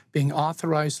spirit, being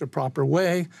authorized the proper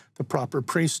way, the proper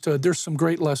priesthood. There's some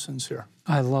great lessons here.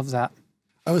 I love that.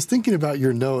 I was thinking about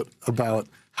your note about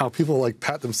how people like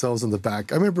pat themselves on the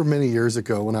back. I remember many years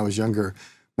ago when I was younger,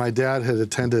 my dad had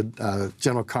attended a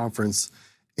general conference,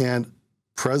 and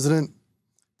President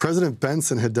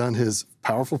Benson had done his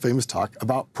powerful, famous talk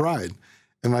about pride.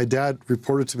 And my dad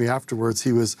reported to me afterwards,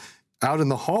 he was out in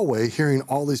the hallway hearing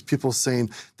all these people saying,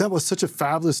 that was such a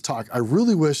fabulous talk. I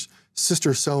really wish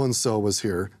Sister so-and-so was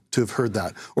here to have heard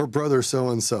that, or brother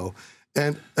so-and-so.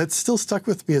 And it still stuck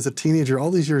with me as a teenager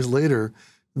all these years later,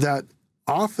 that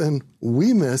often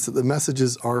we miss that the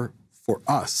messages are for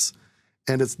us.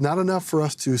 And it's not enough for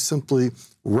us to simply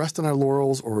rest on our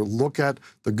laurels or look at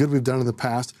the good we've done in the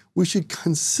past. We should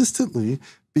consistently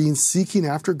be seeking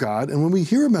after God. And when we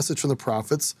hear a message from the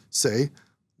prophets, say,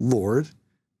 Lord,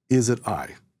 is it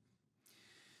I?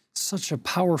 Such a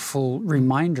powerful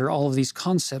reminder, all of these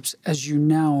concepts, as you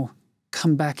now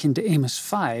come back into Amos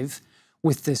 5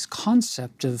 with this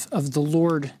concept of the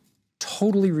Lord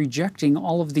totally rejecting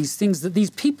all of these things that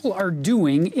these people are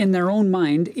doing in their own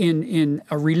mind in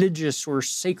a religious or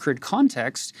sacred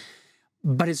context,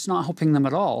 but it's not helping them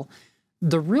at all.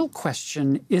 The real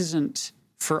question isn't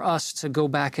for us to go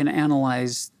back and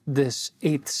analyze this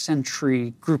 8th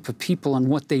century group of people and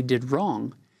what they did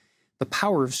wrong. The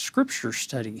power of Scripture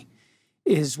study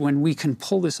is when we can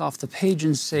pull this off the page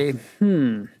and say,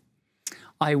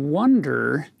 I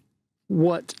wonder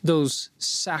what those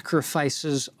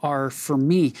sacrifices are for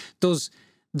me, those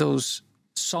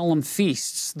solemn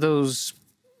feasts,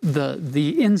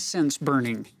 the incense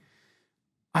burning.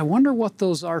 I wonder what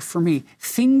those are for me.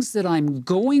 Things that I'm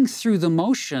going through the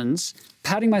motions,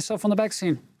 patting myself on the back,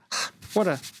 saying,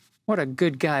 what a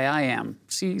good guy I am.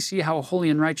 See how holy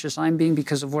and righteous I'm being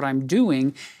because of what I'm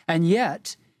doing, and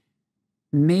yet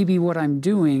maybe what I'm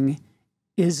doing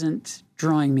isn't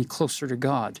drawing me closer to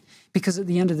God. Because at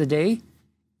the end of the day,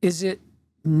 Is it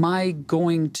my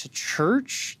going to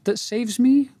church that saves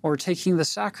me, or taking the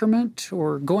sacrament,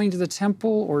 or going to the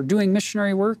temple, or doing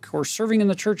missionary work, or serving in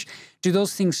the church? Do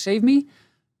those things save me?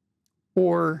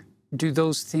 Or do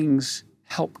those things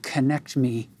help connect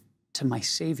me to my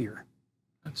Savior?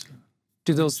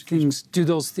 Do those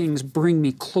things bring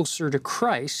me closer to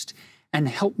Christ and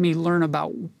help me learn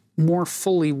about more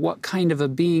fully what kind of a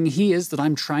being He is that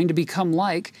I'm trying to become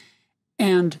like?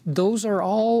 And those are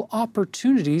all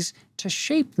opportunities to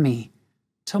shape me,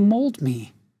 to mold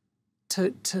me,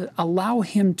 to allow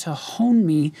Him to hone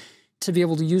me, to be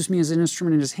able to use me as an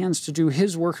instrument in His hands to do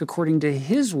His work according to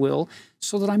His will,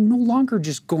 so that I'm no longer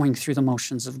just going through the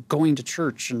motions of going to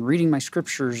church and reading my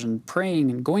scriptures and praying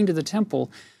and going to the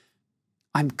temple.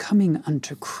 I'm coming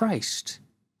unto Christ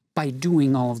by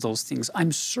doing all of those things.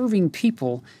 I'm serving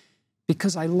people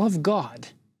because I love God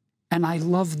and I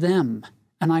love them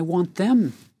and I want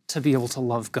them to be able to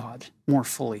love God more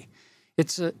fully.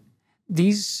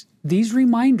 These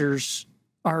reminders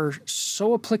are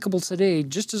so applicable today,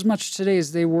 just as much today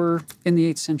as they were in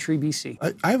the 8th century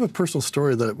BC. I have a personal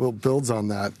story that builds on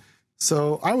that.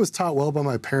 So I was taught well by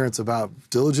my parents about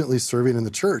diligently serving in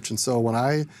the church. And so when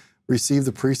I received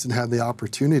the priest and had the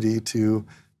opportunity to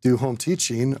do home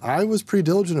teaching, I was pretty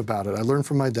diligent about it. I learned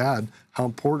from my dad how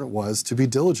important it was to be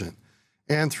diligent.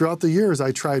 And throughout the years,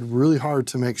 I tried really hard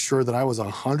to make sure that I was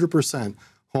 100%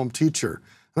 home teacher.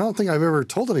 And I don't think I've ever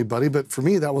told anybody, but for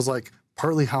me, that was like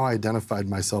partly how I identified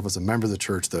myself as a member of the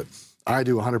church, that I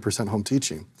do 100% home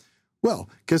teaching. Well,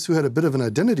 guess who had a bit of an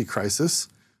identity crisis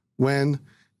when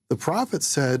the prophet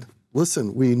said,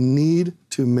 listen, we need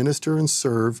to minister and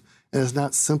serve, and it's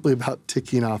not simply about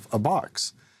ticking off a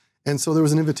box. And so there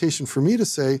was an invitation for me to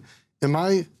say, am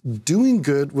I doing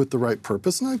good with the right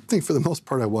purpose? And I think for the most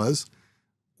part I was.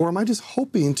 Or am I just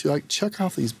hoping to check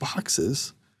off these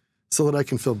boxes so that I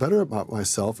can feel better about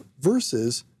myself,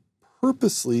 versus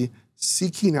purposely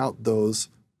seeking out those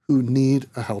who need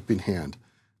a helping hand?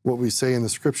 What we say in the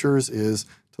scriptures is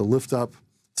to lift up,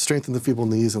 strengthen the feeble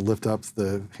knees and lift up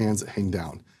the hands that hang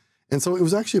down. And so it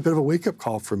was actually a bit of a wake-up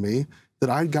call for me that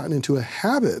I'd gotten into a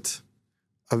habit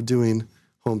of doing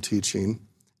home teaching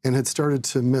and had started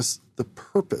to miss the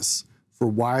purpose for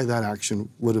why that action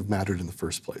would have mattered in the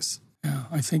first place. Yeah,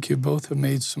 I think you both have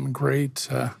made some great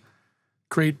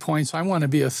points. I want to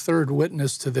be a third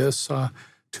witness to this,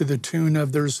 to the tune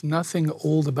of there's nothing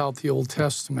old about the Old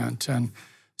Testament. And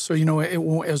so,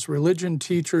 as religion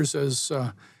teachers, as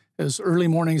early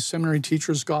morning seminary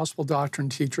teachers, gospel doctrine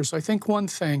teachers, I think one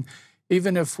thing,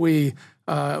 even if we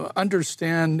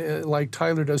understand, like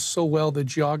Tyler does so well, the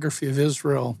geography of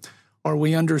Israel, or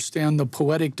we understand the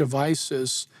poetic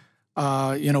devices,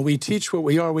 we teach what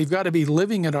we are. We've got to be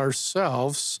living it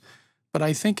ourselves. But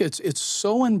I think it's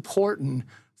so important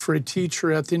for a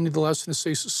teacher at the end of the lesson to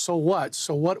say, so what?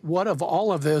 So what of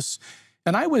all of this?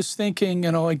 And I was thinking,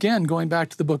 again, going back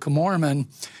to the Book of Mormon,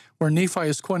 where Nephi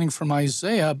is quoting from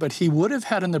Isaiah, but he would have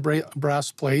had in the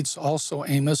brass plates also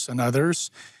Amos and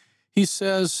others. He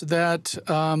says that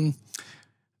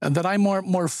that I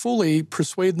more fully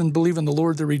persuade them to believe in the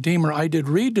Lord the Redeemer. I did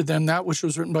read to them that which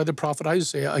was written by the prophet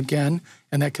Isaiah, again,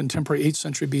 in that contemporary 8th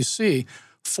century BC.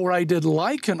 For I did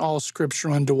liken all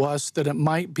Scripture unto us, that it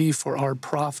might be for our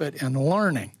profit and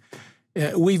learning.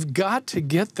 We've got to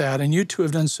get that, and you two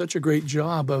have done such a great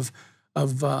job of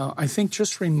I think,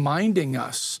 just reminding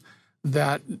us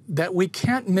that we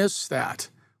can't miss that.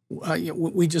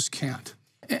 We just can't.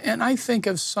 And I think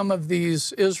of some of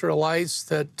these Israelites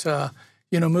that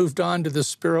moved on to the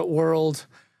spirit world.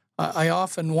 I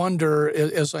often wonder,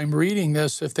 as I'm reading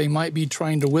this, if they might be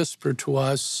trying to whisper to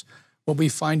us what we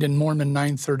find in Mormon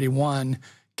 9:31,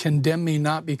 condemn me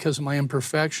not because of my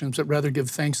imperfections, but rather give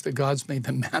thanks that God's made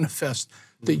them manifest,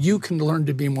 that you can learn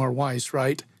to be more wise,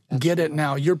 right? That's Get it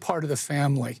now. You're part of the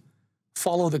family.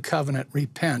 Follow the covenant,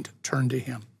 repent, turn to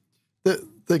Him.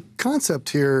 The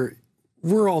concept here,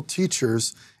 we're all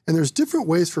teachers, and there's different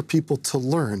ways for people to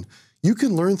learn. You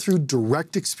can learn through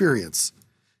direct experience,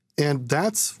 and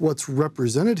that's what's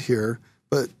represented here.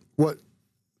 But what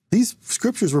these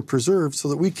scriptures were preserved so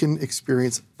that we can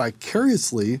experience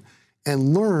vicariously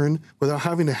and learn without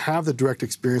having to have the direct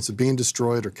experience of being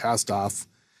destroyed or cast off,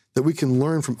 that we can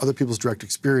learn from other people's direct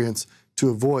experience to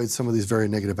avoid some of these very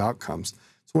negative outcomes.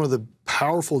 It's one of the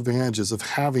powerful advantages of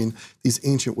having these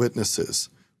ancient witnesses.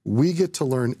 We get to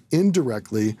learn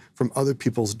indirectly from other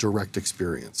people's direct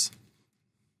experience.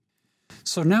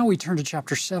 So now we turn to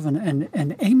chapter 7,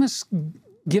 and Amos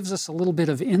gives us a little bit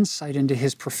of insight into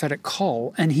his prophetic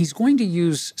call, and he's going to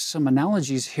use some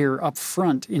analogies here up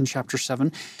front in chapter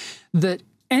 7 that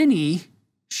any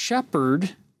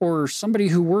shepherd or somebody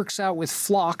who works out with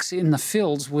flocks in the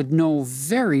fields would know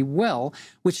very well,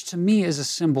 which to me is a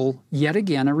symbol, yet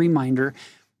again, a reminder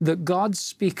that God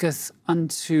speaketh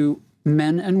unto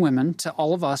men and women, to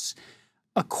all of us,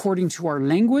 according to our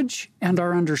language and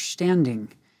our understanding.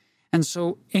 And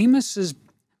so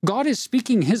God is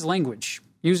speaking his language,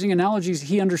 using analogies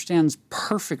he understands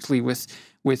perfectly with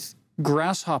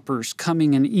grasshoppers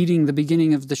coming and eating the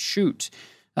beginning of the shoot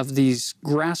of these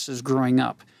grasses growing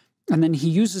up. And then he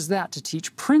uses that to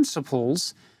teach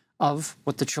principles of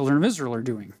what the children of Israel are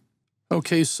doing.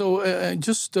 Okay, so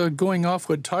just going off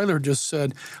what Tyler just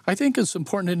said, I think it's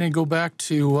important to go back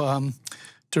to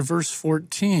verse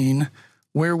 14,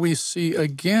 where we see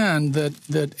again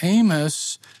that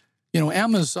Amos,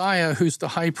 Amaziah, who's the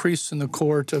high priest in the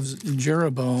court of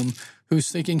Jeroboam, who's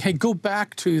thinking, hey, go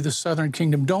back to the southern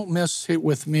kingdom. Don't mess it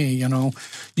with me,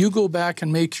 You go back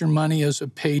and make your money as a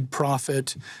paid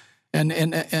prophet. And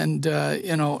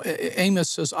Amos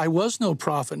says, I was no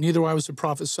prophet, neither I was a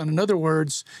prophet's son. In other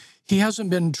words, he hasn't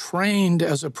been trained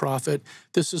as a prophet.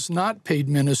 This is not paid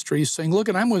ministry. He's saying, look,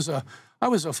 I was a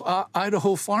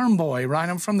Idaho farm boy, right?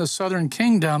 I'm from the southern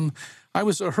kingdom. I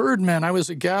was a herdman. I was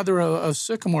a gatherer of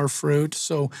sycamore fruit.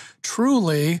 So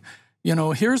truly,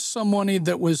 here's somebody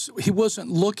he wasn't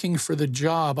looking for the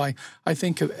job. I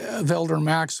think of Elder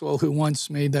Maxwell, who once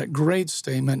made that great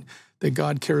statement that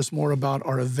God cares more about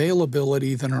our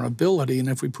availability than our ability. And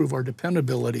if we prove our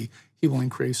dependability, he will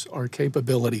increase our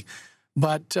capability.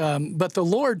 But the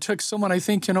Lord took someone, I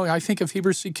think of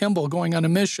Heber C. Kimball going on a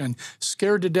mission,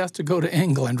 scared to death to go to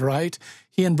England, right?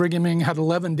 He and Brigham Young had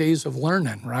 11 days of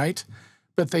learning, right?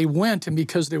 But they went, and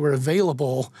because they were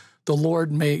available, the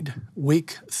Lord made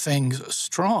weak things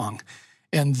strong.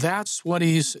 And that's what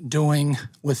he's doing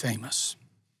with Amos.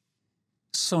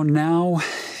 So now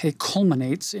it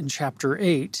culminates in chapter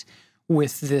 8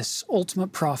 with this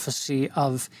ultimate prophecy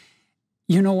of,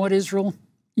 you know what, Israel?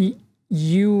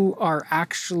 You are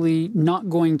actually not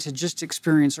going to just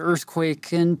experience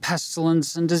earthquake and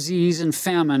pestilence and disease and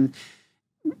famine.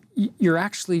 You're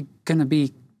actually going to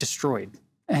be destroyed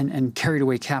and carried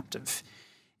away captive.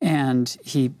 And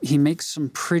he makes some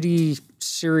pretty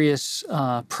serious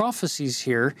prophecies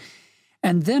here.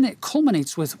 And then it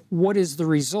culminates with what is the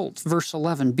result? Verse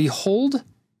 11, behold,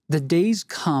 the days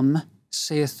come,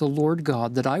 saith the Lord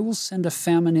God, that I will send a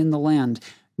famine in the land,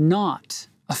 not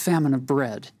a famine of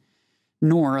bread,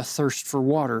 nor a thirst for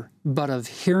water, but of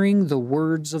hearing the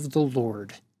words of the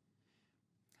Lord.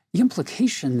 The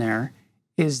implication there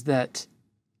is that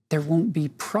there won't be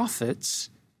prophets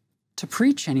to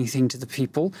preach anything to the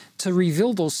people, to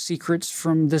reveal those secrets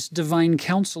from this divine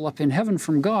counsel up in heaven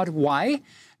from God. Why?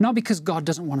 Not because God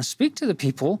doesn't want to speak to the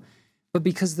people, but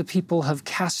because the people have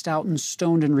cast out and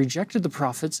stoned and rejected the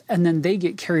prophets, and then they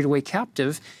get carried away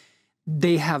captive.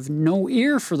 They have no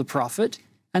ear for the prophet,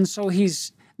 and so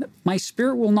my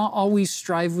spirit will not always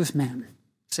strive with man,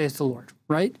 saith the Lord,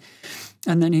 right?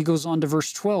 And then he goes on to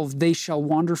verse 12, they shall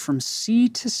wander from sea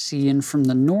to sea, and from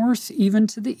the north even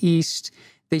to the east.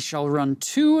 They shall run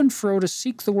to and fro to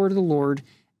seek the word of the Lord,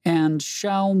 and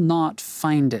shall not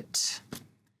find it.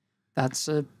 That's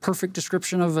a perfect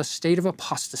description of a state of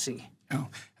apostasy. Yeah.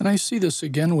 And I see this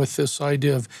again with this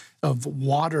idea of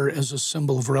water as a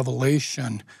symbol of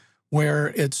revelation,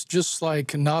 where it's just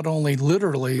like not only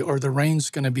literally are the rains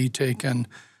going to be taken,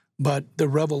 but the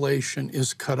revelation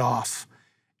is cut off,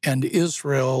 and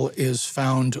Israel is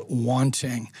found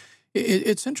wanting.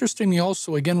 It's interesting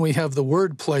also, again, we have the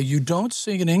word play. You don't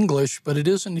see it in English, but it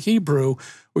is in Hebrew,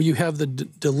 where you have the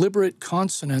deliberate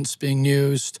consonants being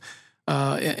used.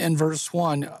 In verse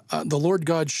 1, the Lord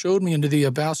God showed me into thee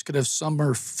a basket of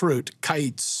summer fruit,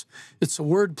 kites. It's a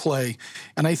word play.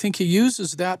 And I think he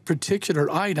uses that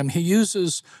particular item. He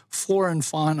uses flora and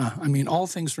fauna. I mean, all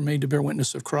things were made to bear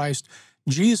witness of Christ.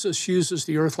 Jesus uses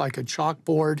the earth like a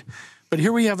chalkboard. But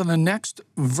here we have in the next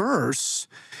verse,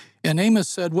 and Amos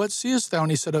said, what seest thou?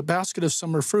 And he said, a basket of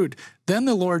summer fruit. Then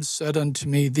the Lord said unto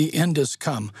me, the end is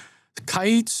come.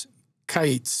 Kites,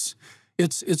 kites.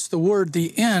 It's the word,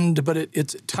 the end, but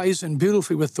it ties in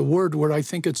beautifully with the word where I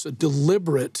think it's a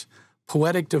deliberate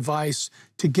poetic device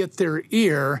to get their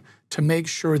ear to make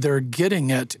sure they're getting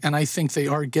it. And I think they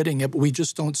are getting it, but we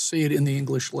just don't see it in the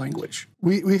English language.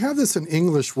 We have this in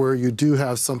English where you do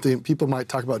have something, people might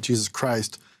talk about Jesus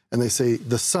Christ, and they say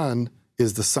the Son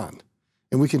is the Son.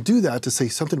 And we can do that to say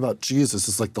something about Jesus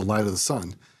is like the light of the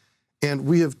sun. And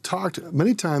we have talked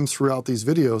many times throughout these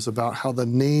videos about how the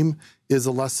name is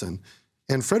a lesson.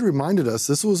 And Fred reminded us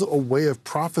this was a way of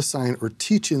prophesying or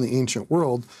teaching the ancient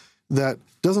world that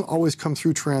doesn't always come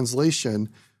through translation,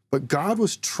 but God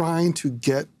was trying to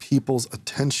get people's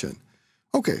attention.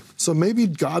 Okay, so maybe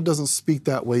God doesn't speak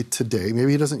that way today.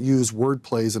 Maybe he doesn't use word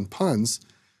plays and puns.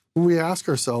 But we ask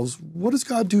ourselves, what does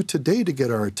God do today to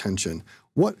get our attention?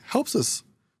 What helps us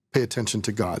pay attention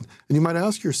to God? And you might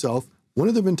ask yourself, when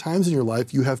have there been times in your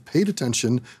life you have paid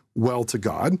attention well to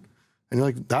God? And you're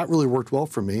like, that really worked well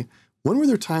for me. When were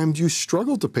there times you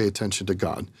struggled to pay attention to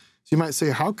God? So you might say,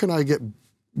 how can I get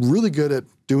really good at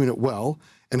doing it well?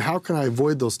 And how can I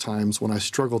avoid those times when I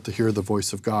struggle to hear the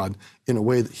voice of God in a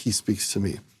way that he speaks to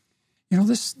me? You know,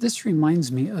 this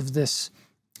reminds me of this.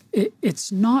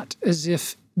 It's not as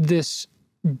if this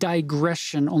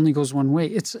digression only goes one way.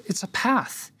 It's a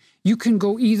path. You can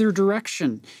go either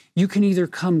direction. You can either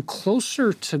come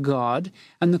closer to God,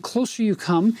 and the closer you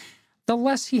come, the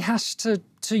less he has to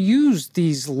use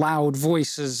these loud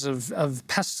voices of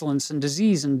pestilence and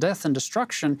disease and death and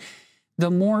destruction, the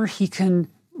more he can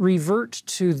revert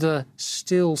to the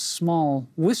still small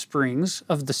whisperings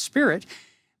of the Spirit,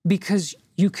 because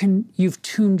you've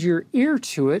tuned your ear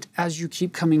to it as you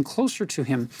keep coming closer to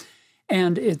him.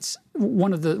 And it's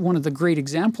one of the great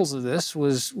examples of this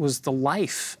was the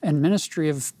life and ministry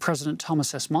of President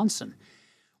Thomas S. Monson,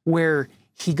 where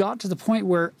he got to the point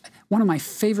where one of my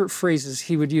favorite phrases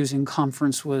he would use in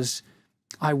conference was,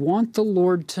 "I want the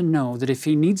Lord to know that if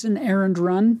he needs an errand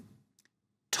run,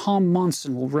 Tom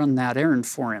Monson will run that errand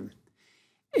for him."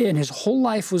 And his whole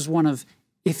life was one of,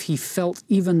 if he felt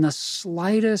even the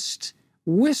slightest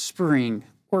whispering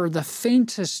or the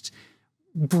faintest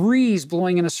breeze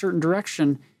blowing in a certain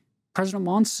direction, President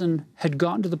Monson had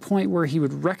gotten to the point where he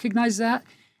would recognize that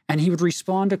and he would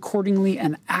respond accordingly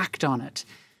and act on it.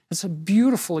 It's a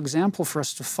beautiful example for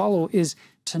us to follow, is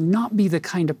to not be the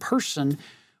kind of person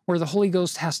where the Holy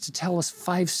Ghost has to tell us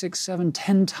 5, 6, 7,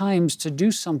 10 times to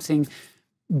do something,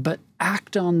 but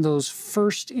act on those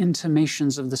first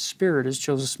intimations of the Spirit, as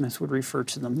Joseph Smith would refer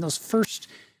to them, those first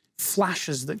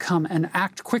flashes that come, and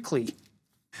act quickly.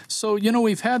 So, you know,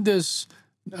 we've had this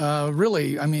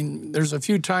really, I mean, there's a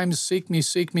few times, seek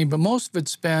me, but most of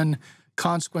it's been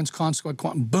consequence,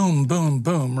 boom, boom,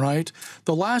 boom, right?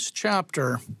 The last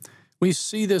chapter, we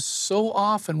see this so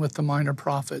often with the minor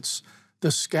prophets, the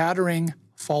scattering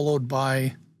followed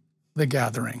by the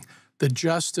gathering, the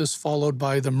justice followed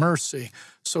by the mercy.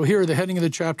 So here, the heading of the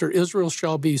chapter, Israel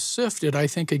shall be sifted. I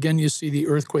think, again, you see the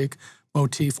earthquake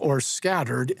motif, or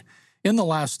scattered. In the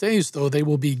last days, though, they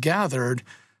will be gathered.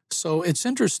 So it's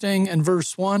interesting, in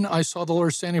verse 1, I saw the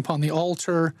Lord standing upon the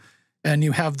altar, and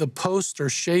you have the posts are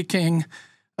shaking.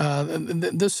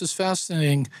 This is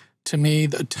fascinating to me.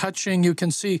 The touching, you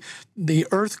can see the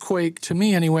earthquake, to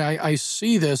me anyway, I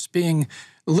see this being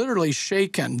literally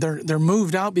shaken. They're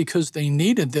moved out because they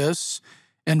needed this.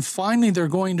 And finally, they're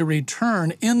going to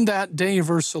return in that day,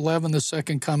 verse 11, the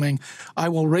second coming. I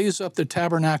will raise up the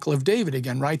tabernacle of David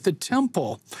again, right? The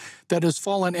temple that has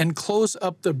fallen, and close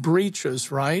up the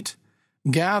breaches, right?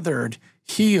 Gathered,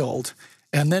 healed.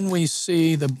 And then we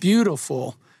see the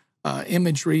beautiful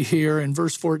imagery here in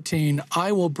verse 14.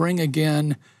 I will bring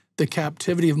again the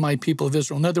captivity of my people of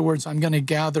Israel. In other words, I'm going to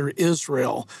gather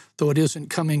Israel, though it isn't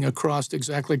coming across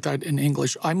exactly like that in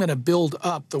English. I'm going to build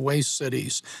up the waste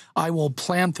cities. I will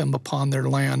plant them upon their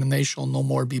land, and they shall no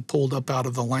more be pulled up out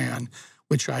of the land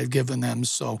which I've given them.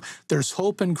 So there's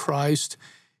hope in Christ.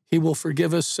 He will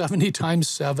forgive us 70 times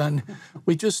 7.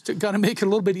 We just got to make it a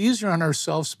little bit easier on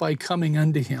ourselves by coming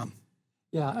unto him.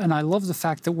 Yeah, and I love the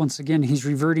fact that, once again, he's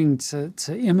reverting to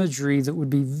imagery that would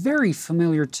be very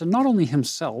familiar to not only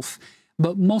himself,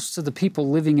 but most of the people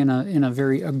living in a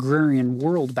very agrarian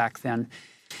world back then.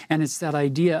 And it's that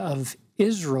idea of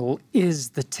Israel is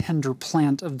the tender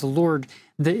plant of the Lord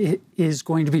that it is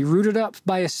going to be rooted up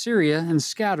by Assyria and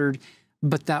scattered,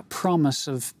 but that promise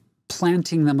of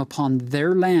planting them upon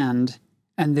their land,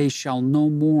 and they shall no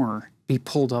more be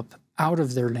pulled up out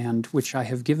of their land, which I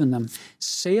have given them,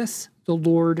 saith the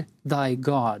Lord thy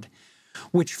God,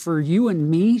 which for you and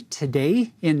me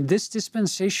today, in this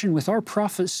dispensation, with our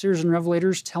prophets, seers, and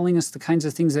revelators telling us the kinds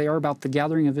of things they are about the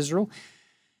gathering of Israel,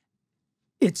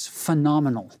 it's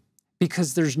phenomenal,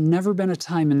 because there's never been a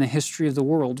time in the history of the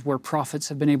world where prophets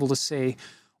have been able to say,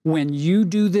 when you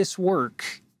do this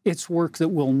work, it's work that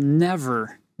will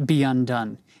never be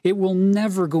undone. It will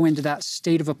never go into that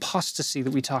state of apostasy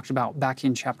that we talked about back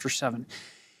in chapter 7.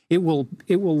 It will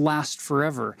last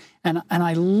forever. And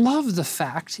I love the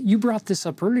fact, you brought this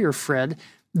up earlier, Fred,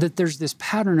 that there's this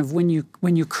pattern of when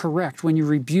you correct, when you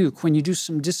rebuke, when you do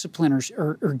some discipline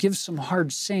or give some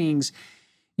hard sayings,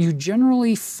 you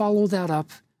generally follow that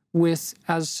up with,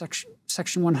 as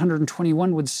section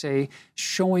 121 would say,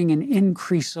 showing an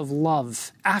increase of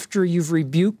love. After you've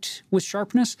rebuked with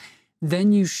sharpness,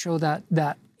 then you show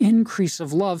that increase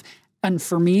of love. And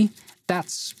for me,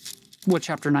 that's what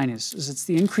chapter 9 is it's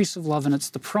the increase of love, and it's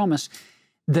the promise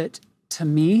that, to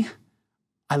me,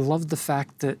 I love the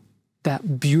fact that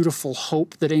that beautiful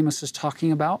hope that Amos is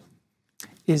talking about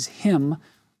is him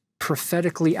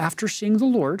prophetically, after seeing the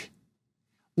Lord,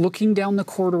 looking down the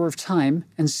corridor of time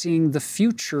and seeing the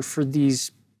future for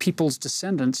these people's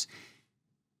descendants.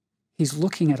 He's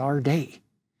looking at our day.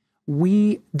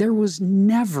 There was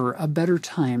never a better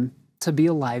time to be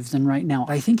alive than right now.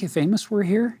 I think if Amos were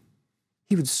here,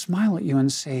 he would smile at you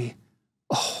and say,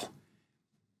 oh,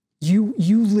 you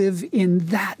live in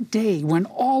that day when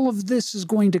all of this is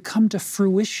going to come to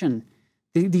fruition.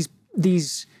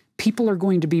 These people are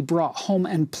going to be brought home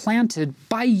and planted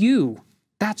by you.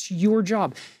 That's your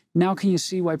job. Now can you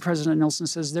see why President Nelson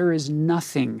says there is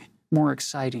nothing more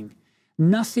exciting,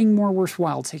 nothing more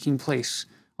worthwhile taking place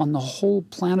on the whole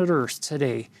planet Earth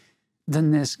today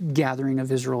than this gathering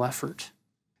of Israel effort?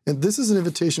 And this is an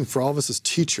invitation for all of us as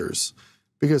teachers,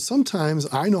 because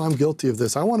sometimes I know I'm guilty of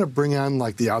this. I want to bring on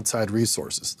like the outside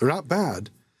resources. They're not bad,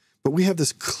 but we have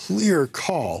this clear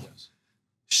call.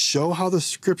 Show how the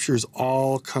scriptures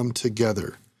all come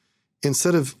together,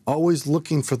 instead of always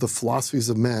looking for the philosophies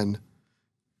of men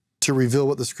to reveal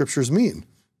what the scriptures mean.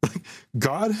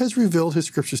 God has revealed his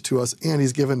scriptures to us, and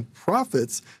he's given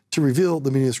prophets to reveal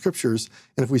the meaning of scriptures.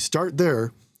 And if we start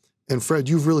there, and Fred,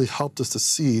 you've really helped us to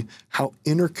see how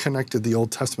interconnected the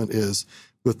Old Testament is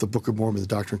with the Book of Mormon, the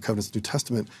Doctrine and Covenants, New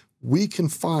Testament, we can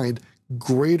find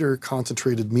greater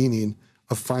concentrated meaning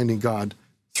of finding God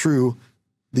through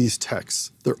these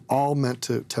texts. They're all meant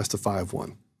to testify of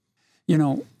one. You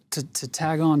know, to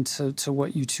tag on to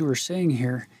what you two are saying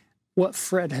here, what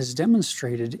Fred has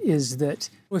demonstrated is that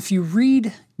if you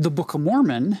read the Book of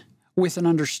Mormon with an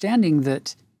understanding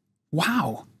that,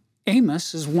 wow,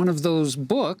 Amos is one of those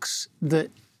books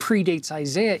that predates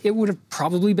Isaiah, it would have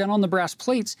probably been on the brass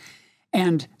plates,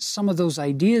 and some of those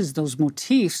ideas, those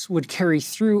motifs would carry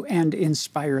through and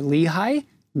inspire Lehi,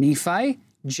 Nephi,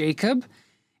 Jacob,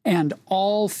 and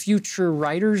all future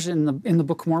writers in the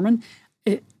Book of Mormon.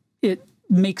 It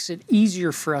makes it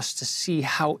easier for us to see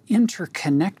how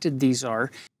interconnected these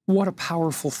are. What a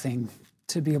powerful thing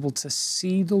to be able to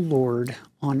see the Lord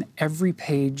on every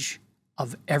page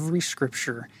of every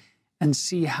scripture and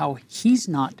see how he's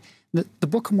not, the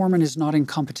Book of Mormon is not in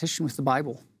competition with the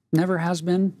Bible. Never has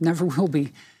been, never will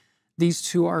be. These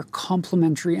two are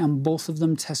complementary, and both of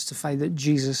them testify that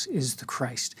Jesus is the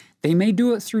Christ. They may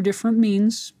do it through different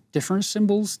means, different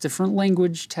symbols, different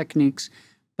language techniques,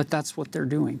 but that's what they're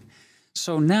doing.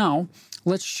 So now,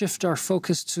 let's shift our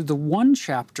focus to the one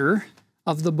chapter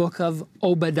of the book of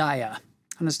Obadiah.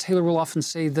 And as Taylor will often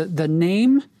say, the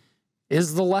name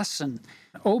is the lesson.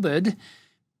 Obed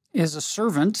is a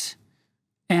servant,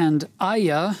 and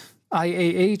Ayah,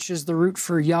 I-A-H, is the root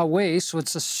for Yahweh, so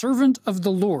it's a servant of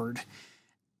the Lord.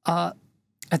 At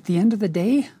the end of the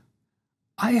day,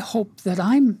 I hope that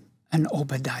I'm an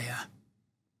Obadiah.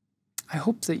 I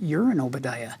hope that you're an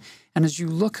Obadiah. And as you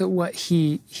look at what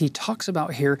he talks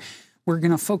about here, we're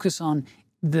going to focus on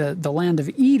the land of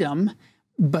Edom,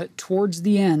 but towards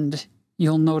the end,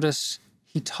 you'll notice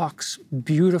he talks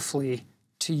beautifully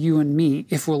to you and me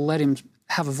if we'll let him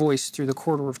have a voice through the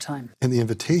corridor of time. And the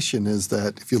invitation is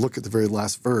that if you look at the very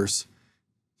last verse,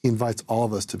 he invites all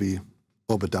of us to be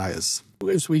Obadiahs.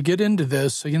 As we get into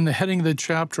this, in the heading of the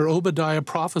chapter, Obadiah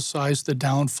prophesies the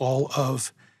downfall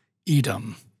of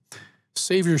Edom.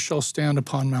 Savior shall stand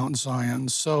upon Mount Zion.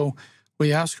 So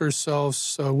we ask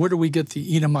ourselves, where do we get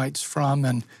the Edomites from?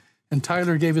 And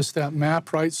Tyler gave us that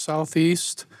map right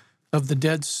southeast of the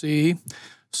Dead Sea.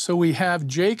 So we have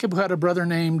Jacob, who had a brother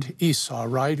named Esau,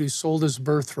 right, who sold his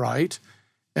birthright.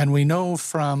 And we know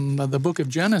from the book of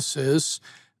Genesis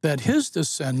that his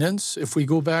descendants, if we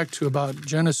go back to about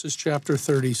Genesis chapter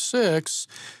 36,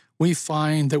 we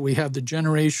find that we have the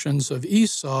generations of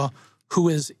Esau, who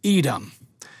is Edom.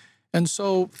 And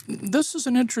so this is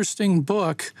an interesting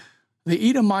book. The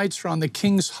Edomites are on the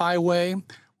King's Highway.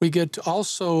 We get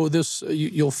also this,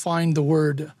 you'll find the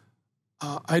word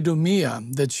Idumea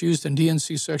that's used in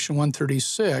DNC section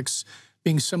 136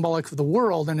 being symbolic of the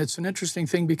world. And it's an interesting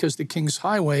thing because the King's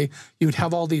Highway, you'd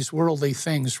have all these worldly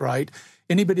things, right?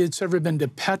 Anybody that's ever been to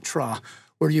Petra,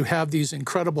 where you have these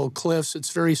incredible cliffs,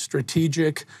 it's very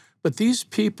strategic. But these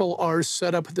people are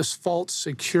set up with this false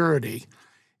security.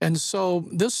 And so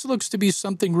this looks to be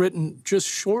something written just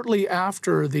shortly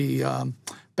after the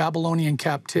Babylonian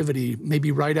captivity,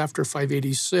 maybe right after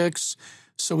 586.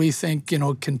 So we think,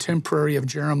 contemporary of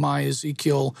Jeremiah,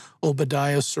 Ezekiel,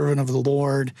 Obadiah, servant of the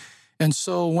Lord. And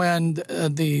so when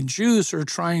the Jews are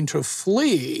trying to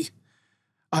flee,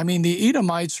 I mean, the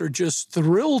Edomites are just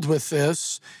thrilled with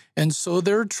this, And so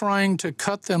they're trying to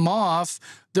cut them off.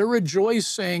 They're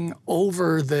rejoicing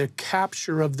over the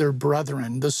capture of their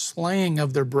brethren, the slaying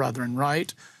of their brethren,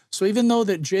 right? So even though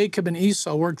that Jacob and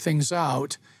Esau worked things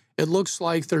out, it looks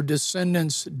like their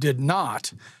descendants did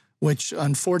not, which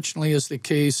unfortunately is the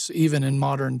case even in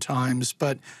modern times.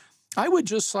 But I would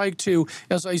just like to,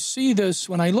 as I see this,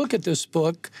 when I look at this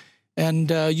book,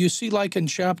 and you see like in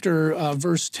chapter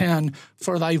verse 10,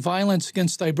 for thy violence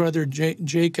against thy brother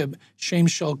Jacob, shame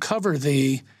shall cover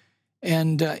thee.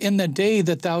 And in the day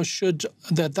that thou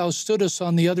stoodest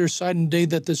on the other side, in the day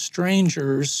that the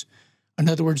strangers, in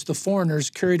other words, the foreigners,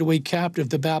 carried away captive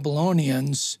the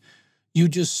Babylonians, you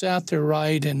just sat there,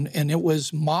 right, and it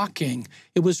was mocking.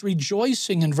 It was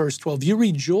rejoicing in verse 12. You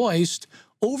rejoiced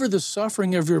over the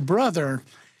suffering of your brother,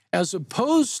 as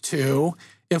opposed to,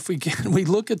 if we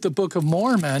look at the Book of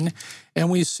Mormon and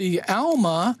we see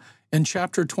Alma in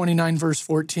chapter 29, verse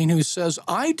 14, who says,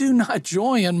 I do not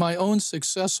joy in my own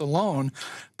success alone,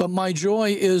 but my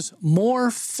joy is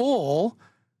more full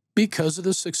because of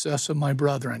the success of my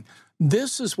brethren.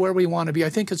 This is where we want to be. I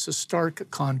think it's a stark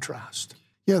contrast.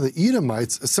 Yeah, the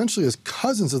Edomites, essentially as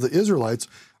cousins of the Israelites,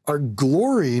 are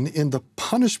glorying in the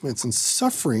punishments and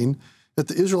suffering that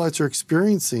the Israelites are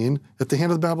experiencing at the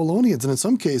hand of the Babylonians. And in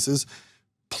some cases,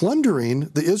 plundering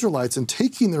the Israelites and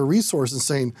taking their resources and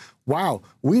saying, wow,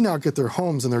 we now get their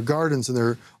homes and their gardens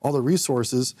and all their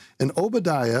resources. And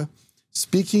Obadiah,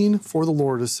 speaking for the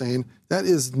Lord, is saying, that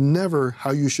is never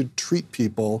how you should treat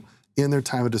people in their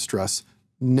time of distress.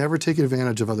 Never take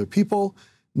advantage of other people.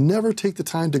 Never take the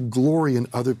time to glory in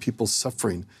other people's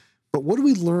suffering. But what do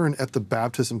we learn at the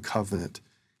baptism covenant?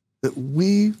 That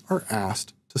we are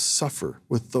asked to suffer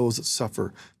with those that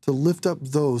suffer, to lift up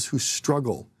those who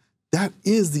struggle. That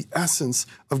is the essence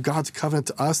of God's covenant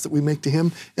to us that we make to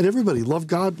him and everybody. Love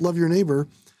God, love your neighbor.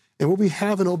 And what we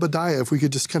have in Obadiah, if we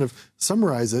could just kind of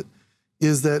summarize it,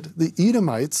 is that the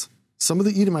Edomites, some of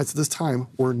the Edomites at this time,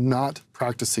 were not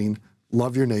practicing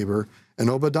love your neighbor. And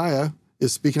Obadiah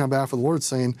is speaking on behalf of the Lord,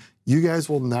 saying, you guys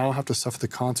will now have to suffer the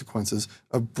consequences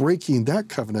of breaking that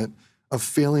covenant, of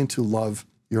failing to love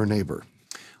your neighbor.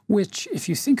 Which, if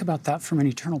you think about that from an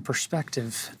eternal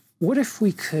perspective, what if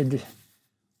we could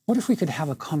have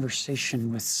a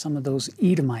conversation with some of those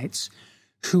Edomites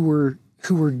who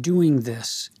were doing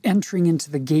this, entering into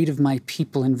the gate of my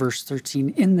people in verse 13,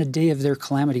 in the day of their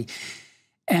calamity,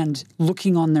 and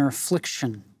looking on their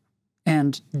affliction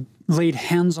and laid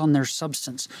hands on their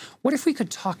substance? What if we could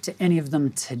talk to any of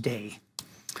them today?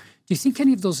 Do you think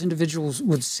any of those individuals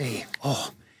would say,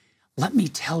 oh, let me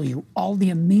tell you all the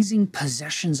amazing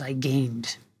possessions I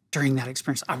gained during that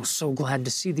experience? I was so glad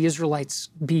to see the Israelites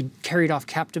be carried off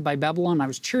captive by Babylon. I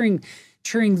was cheering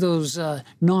those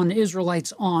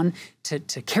non-Israelites on to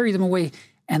carry them away.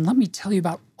 And let me tell you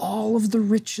about all of the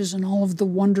riches and all of the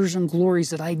wonders and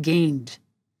glories that I gained.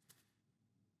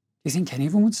 Do you think any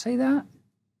of them would say that?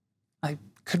 I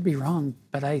could be wrong,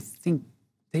 but I think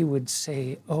they would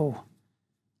say, oh,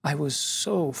 I was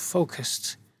so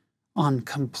focused on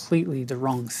completely the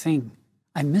wrong thing.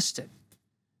 I missed it.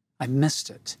 I missed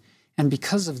it. And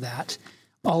because of that,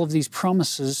 all of these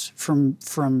promises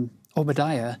from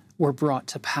Obadiah were brought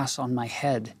to pass on my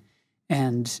head.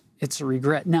 And it's a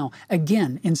regret. Now,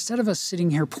 again, instead of us sitting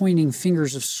here pointing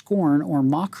fingers of scorn or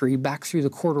mockery back through the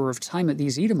corridor of time at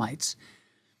these Edomites,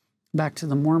 back to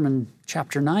the Mormon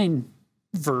chapter 9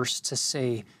 verse to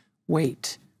say,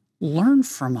 wait, learn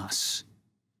from us.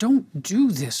 Don't do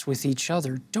this with each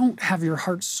other. Don't have your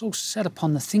heart so set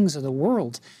upon the things of the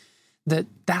world that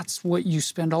that's what you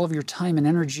spend all of your time and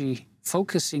energy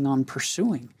focusing on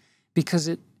pursuing, because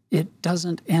it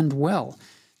doesn't end well.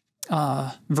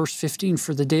 Verse 15,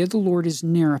 for the day of the Lord is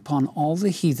near upon all the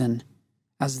heathen.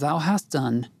 As thou hast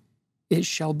done, it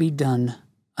shall be done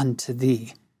unto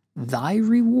thee. Thy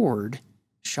reward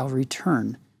shall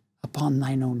return upon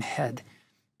thine own head.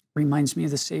 Reminds me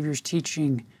of the Savior's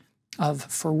teaching of,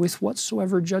 for with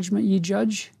whatsoever judgment ye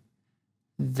judge,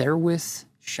 therewith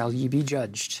shall ye be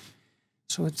judged.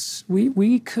 So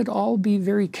we could all be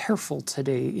very careful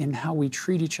today in how we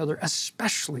treat each other,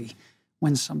 especially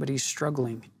when somebody's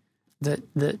struggling, that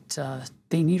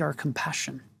they need our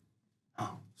compassion.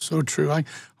 Oh, so true. I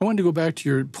wanted to go back to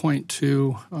your point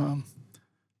too,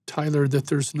 Tyler, that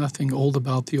there's nothing old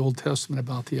about the Old Testament,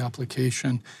 about the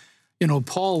application. You know,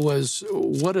 Paul was,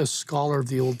 what a scholar of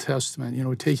the Old Testament, you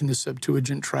know, taking the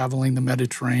Septuagint, traveling the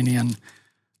Mediterranean.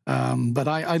 But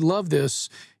I love this.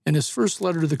 In his first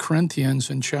letter to the Corinthians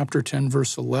in chapter 10,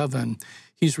 verse 11,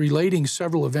 he's relating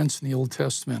several events in the Old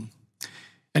Testament.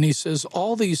 And he says,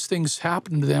 all these things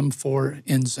happened to them for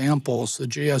examples. The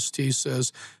JST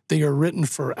says, they are written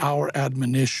for our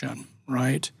admonition,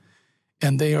 right?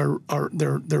 and they're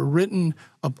written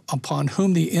upon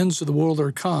whom the ends of the world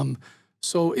are come.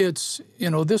 So it's,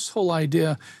 this whole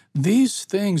idea, these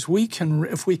things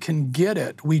if we can get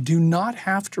it, we do not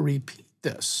have to repeat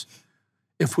this.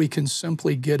 If we can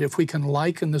simply get it, if we can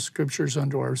liken the scriptures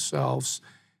unto ourselves.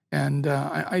 And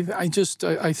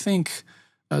I think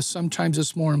sometimes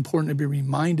it's more important to be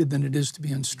reminded than it is to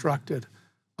be instructed.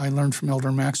 I learned from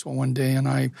Elder Maxwell one day, and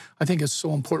I think it's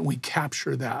so important we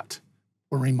capture that.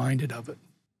 We're reminded of it.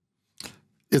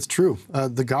 It's true.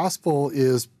 The gospel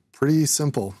is pretty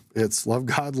simple. It's love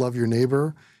God, love your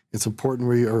neighbor. It's important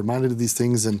we are reminded of these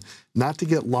things and not to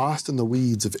get lost in the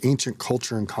weeds of ancient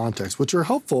culture and context, which are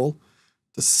helpful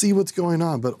to see what's going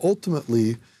on. But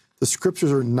ultimately, the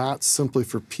scriptures are not simply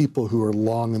for people who are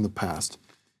long in the past.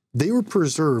 They were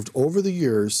preserved over the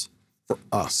years for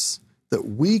us, that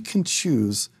we can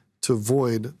choose to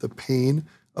avoid the pain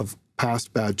of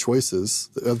past bad choices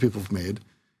that other people have made.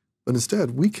 But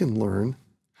instead, we can learn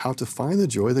how to find the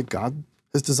joy that God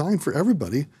has designed for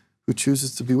everybody who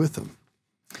chooses to be with him.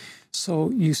 So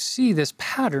you see this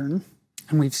pattern,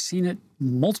 and we've seen it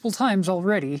multiple times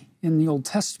already in the Old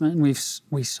Testament, and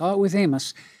we saw it with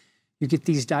Amos. You get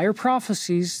these dire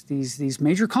prophecies, these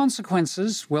major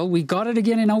consequences. Well, we got it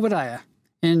again in Obadiah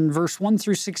in verse 1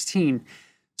 through 16.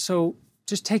 So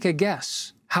just take a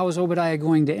guess. How is Obadiah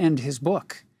going to end his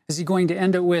book? Is he going to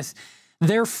end it with,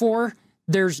 therefore,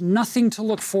 there's nothing to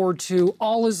look forward to,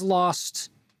 all is lost,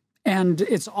 and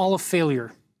it's all a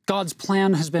failure? God's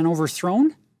plan has been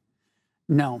overthrown?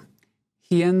 No.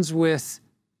 He ends with,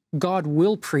 God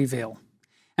will prevail.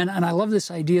 And I love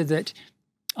this idea that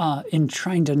in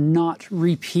trying to not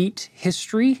repeat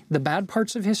history, the bad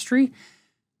parts of history,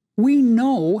 we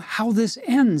know how this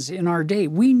ends in our day.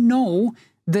 We know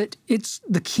that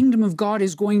the kingdom of God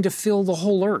is going to fill the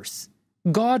whole earth.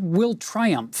 God will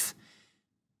triumph.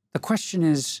 The question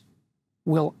is,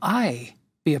 will I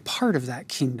be a part of that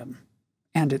kingdom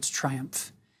and its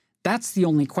triumph? That's the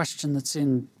only question that's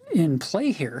in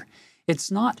play here. It's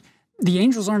not, the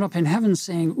angels aren't up in heaven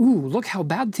saying, ooh, look how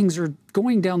bad things are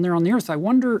going down there on the earth. I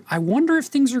wonder if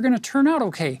things are going to turn out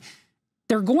okay.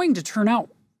 They're going to turn out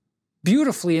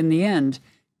beautifully in the end,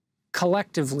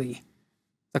 collectively.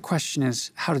 The question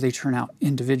is, how do they turn out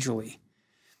individually?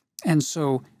 And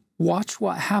so watch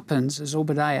what happens as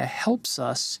Obadiah helps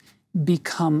us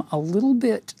become a little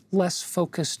bit less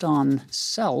focused on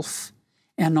self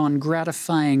and on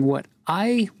gratifying what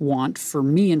I want for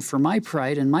me and for my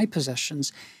pride and my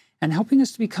possessions, and helping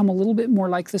us to become a little bit more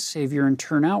like the Savior and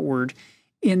turn outward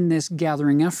in this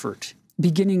gathering effort.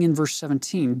 Beginning in verse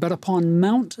 17, but upon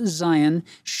Mount Zion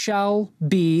shall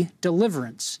be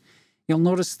deliverance. You'll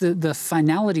notice the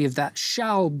finality of that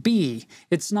shall be.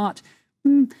 It's not,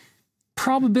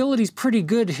 probability's pretty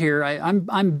good here.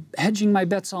 I'm hedging my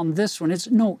bets on this one. It's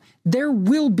no, there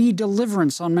will be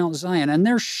deliverance on Mount Zion, and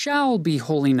there shall be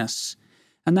holiness,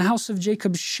 and the house of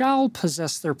Jacob shall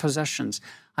possess their possessions.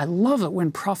 I love it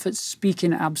when prophets speak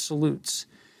in absolutes.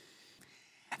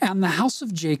 And the house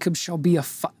of Jacob shall be a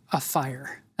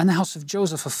fire, and the house of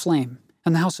Joseph a flame,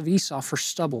 and the house of Esau for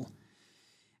stubble.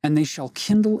 And they shall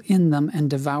kindle in them and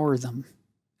devour them,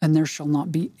 and there shall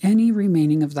not be any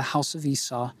remaining of the house of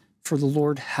Esau, for the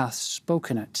Lord hath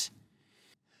spoken it.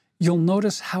 You'll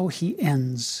notice how he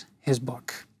ends his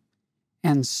book.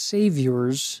 And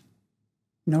saviors,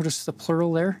 notice the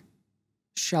plural there,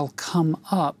 shall come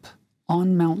up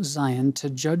on Mount Zion to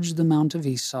judge the mount of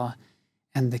Esau,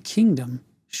 and the kingdom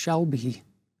shall be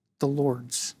the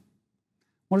Lord's.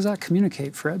 What does that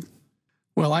communicate, Fred?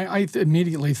 Well, I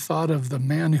immediately thought of the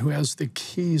man who has the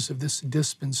keys of this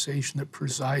dispensation that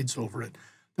presides over it.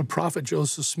 The prophet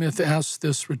Joseph Smith asked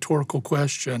this rhetorical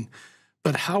question,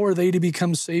 but how are they to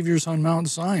become saviors on Mount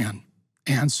Zion?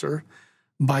 Answer,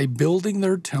 by building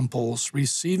their temples,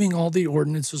 receiving all the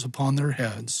ordinances upon their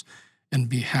heads in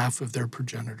behalf of their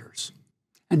progenitors.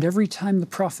 And every time the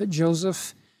prophet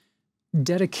Joseph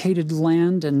dedicated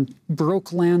land and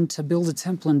broke land to build a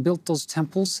temple and built those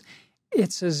temples,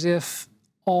 it's as if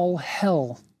all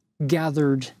hell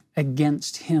gathered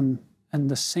against him and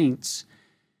the saints,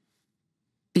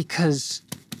 because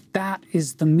that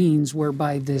is the means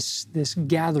whereby this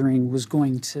gathering was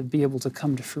going to be able to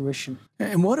come to fruition.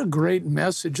 And what a great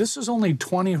message. This is only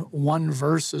 21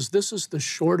 verses. This is the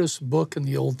shortest book in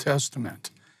the Old Testament.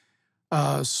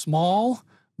 Small,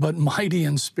 but mighty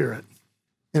in spirit.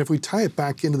 And if we tie it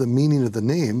back into the meaning of the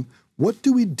name, what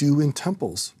do we do in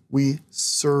temples? We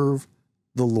serve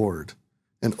the Lord.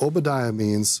 And Obadiah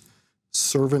means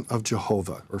servant of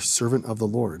Jehovah, or servant of the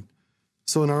Lord.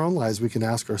 So in our own lives, we can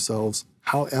ask ourselves,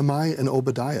 how am I an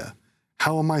Obadiah?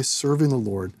 How am I serving the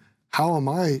Lord? How am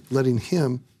I letting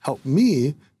him help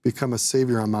me become a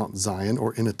savior on Mount Zion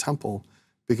or in a temple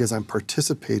because I'm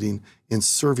participating in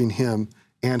serving him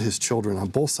and his children on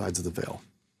both sides of the veil.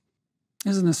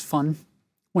 Isn't this fun?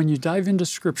 When you dive into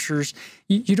scriptures,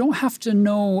 you don't have to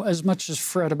know as much as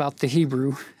Fred about the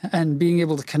Hebrew and being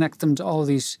able to connect them to all of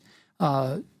these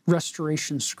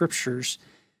restoration scriptures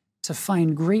to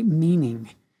find great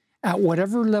meaning at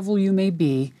whatever level you may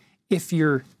be. If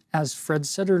you're, as Fred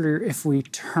said earlier, if we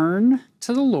turn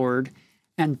to the Lord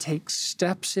and take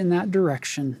steps in that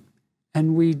direction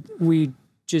and we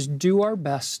just do our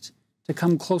best to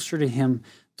come closer to him,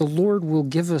 the Lord will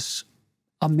give us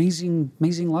amazing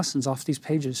lessons off these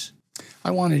pages. I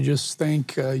want to just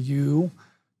thank you,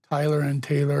 Tyler and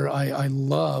Taylor. I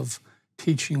love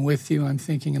teaching with you. I'm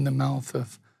thinking in the mouth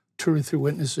of 2 or 3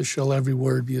 witnesses shall every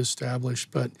word be established.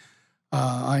 But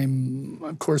I'm,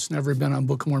 of course, never been on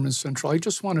Book of Mormon Central. I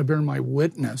just want to bear my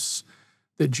witness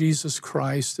that Jesus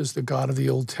Christ is the God of the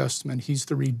Old Testament. He's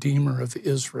the Redeemer of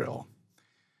Israel.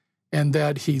 And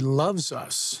that he loves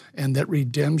us, and that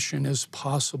redemption is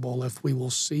possible if we will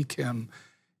seek him,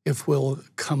 if we'll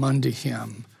come unto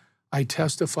him. I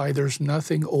testify there's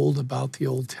nothing old about the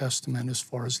Old Testament as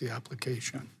far as the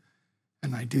application.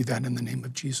 And I do that in the name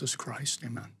of Jesus Christ.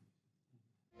 Amen.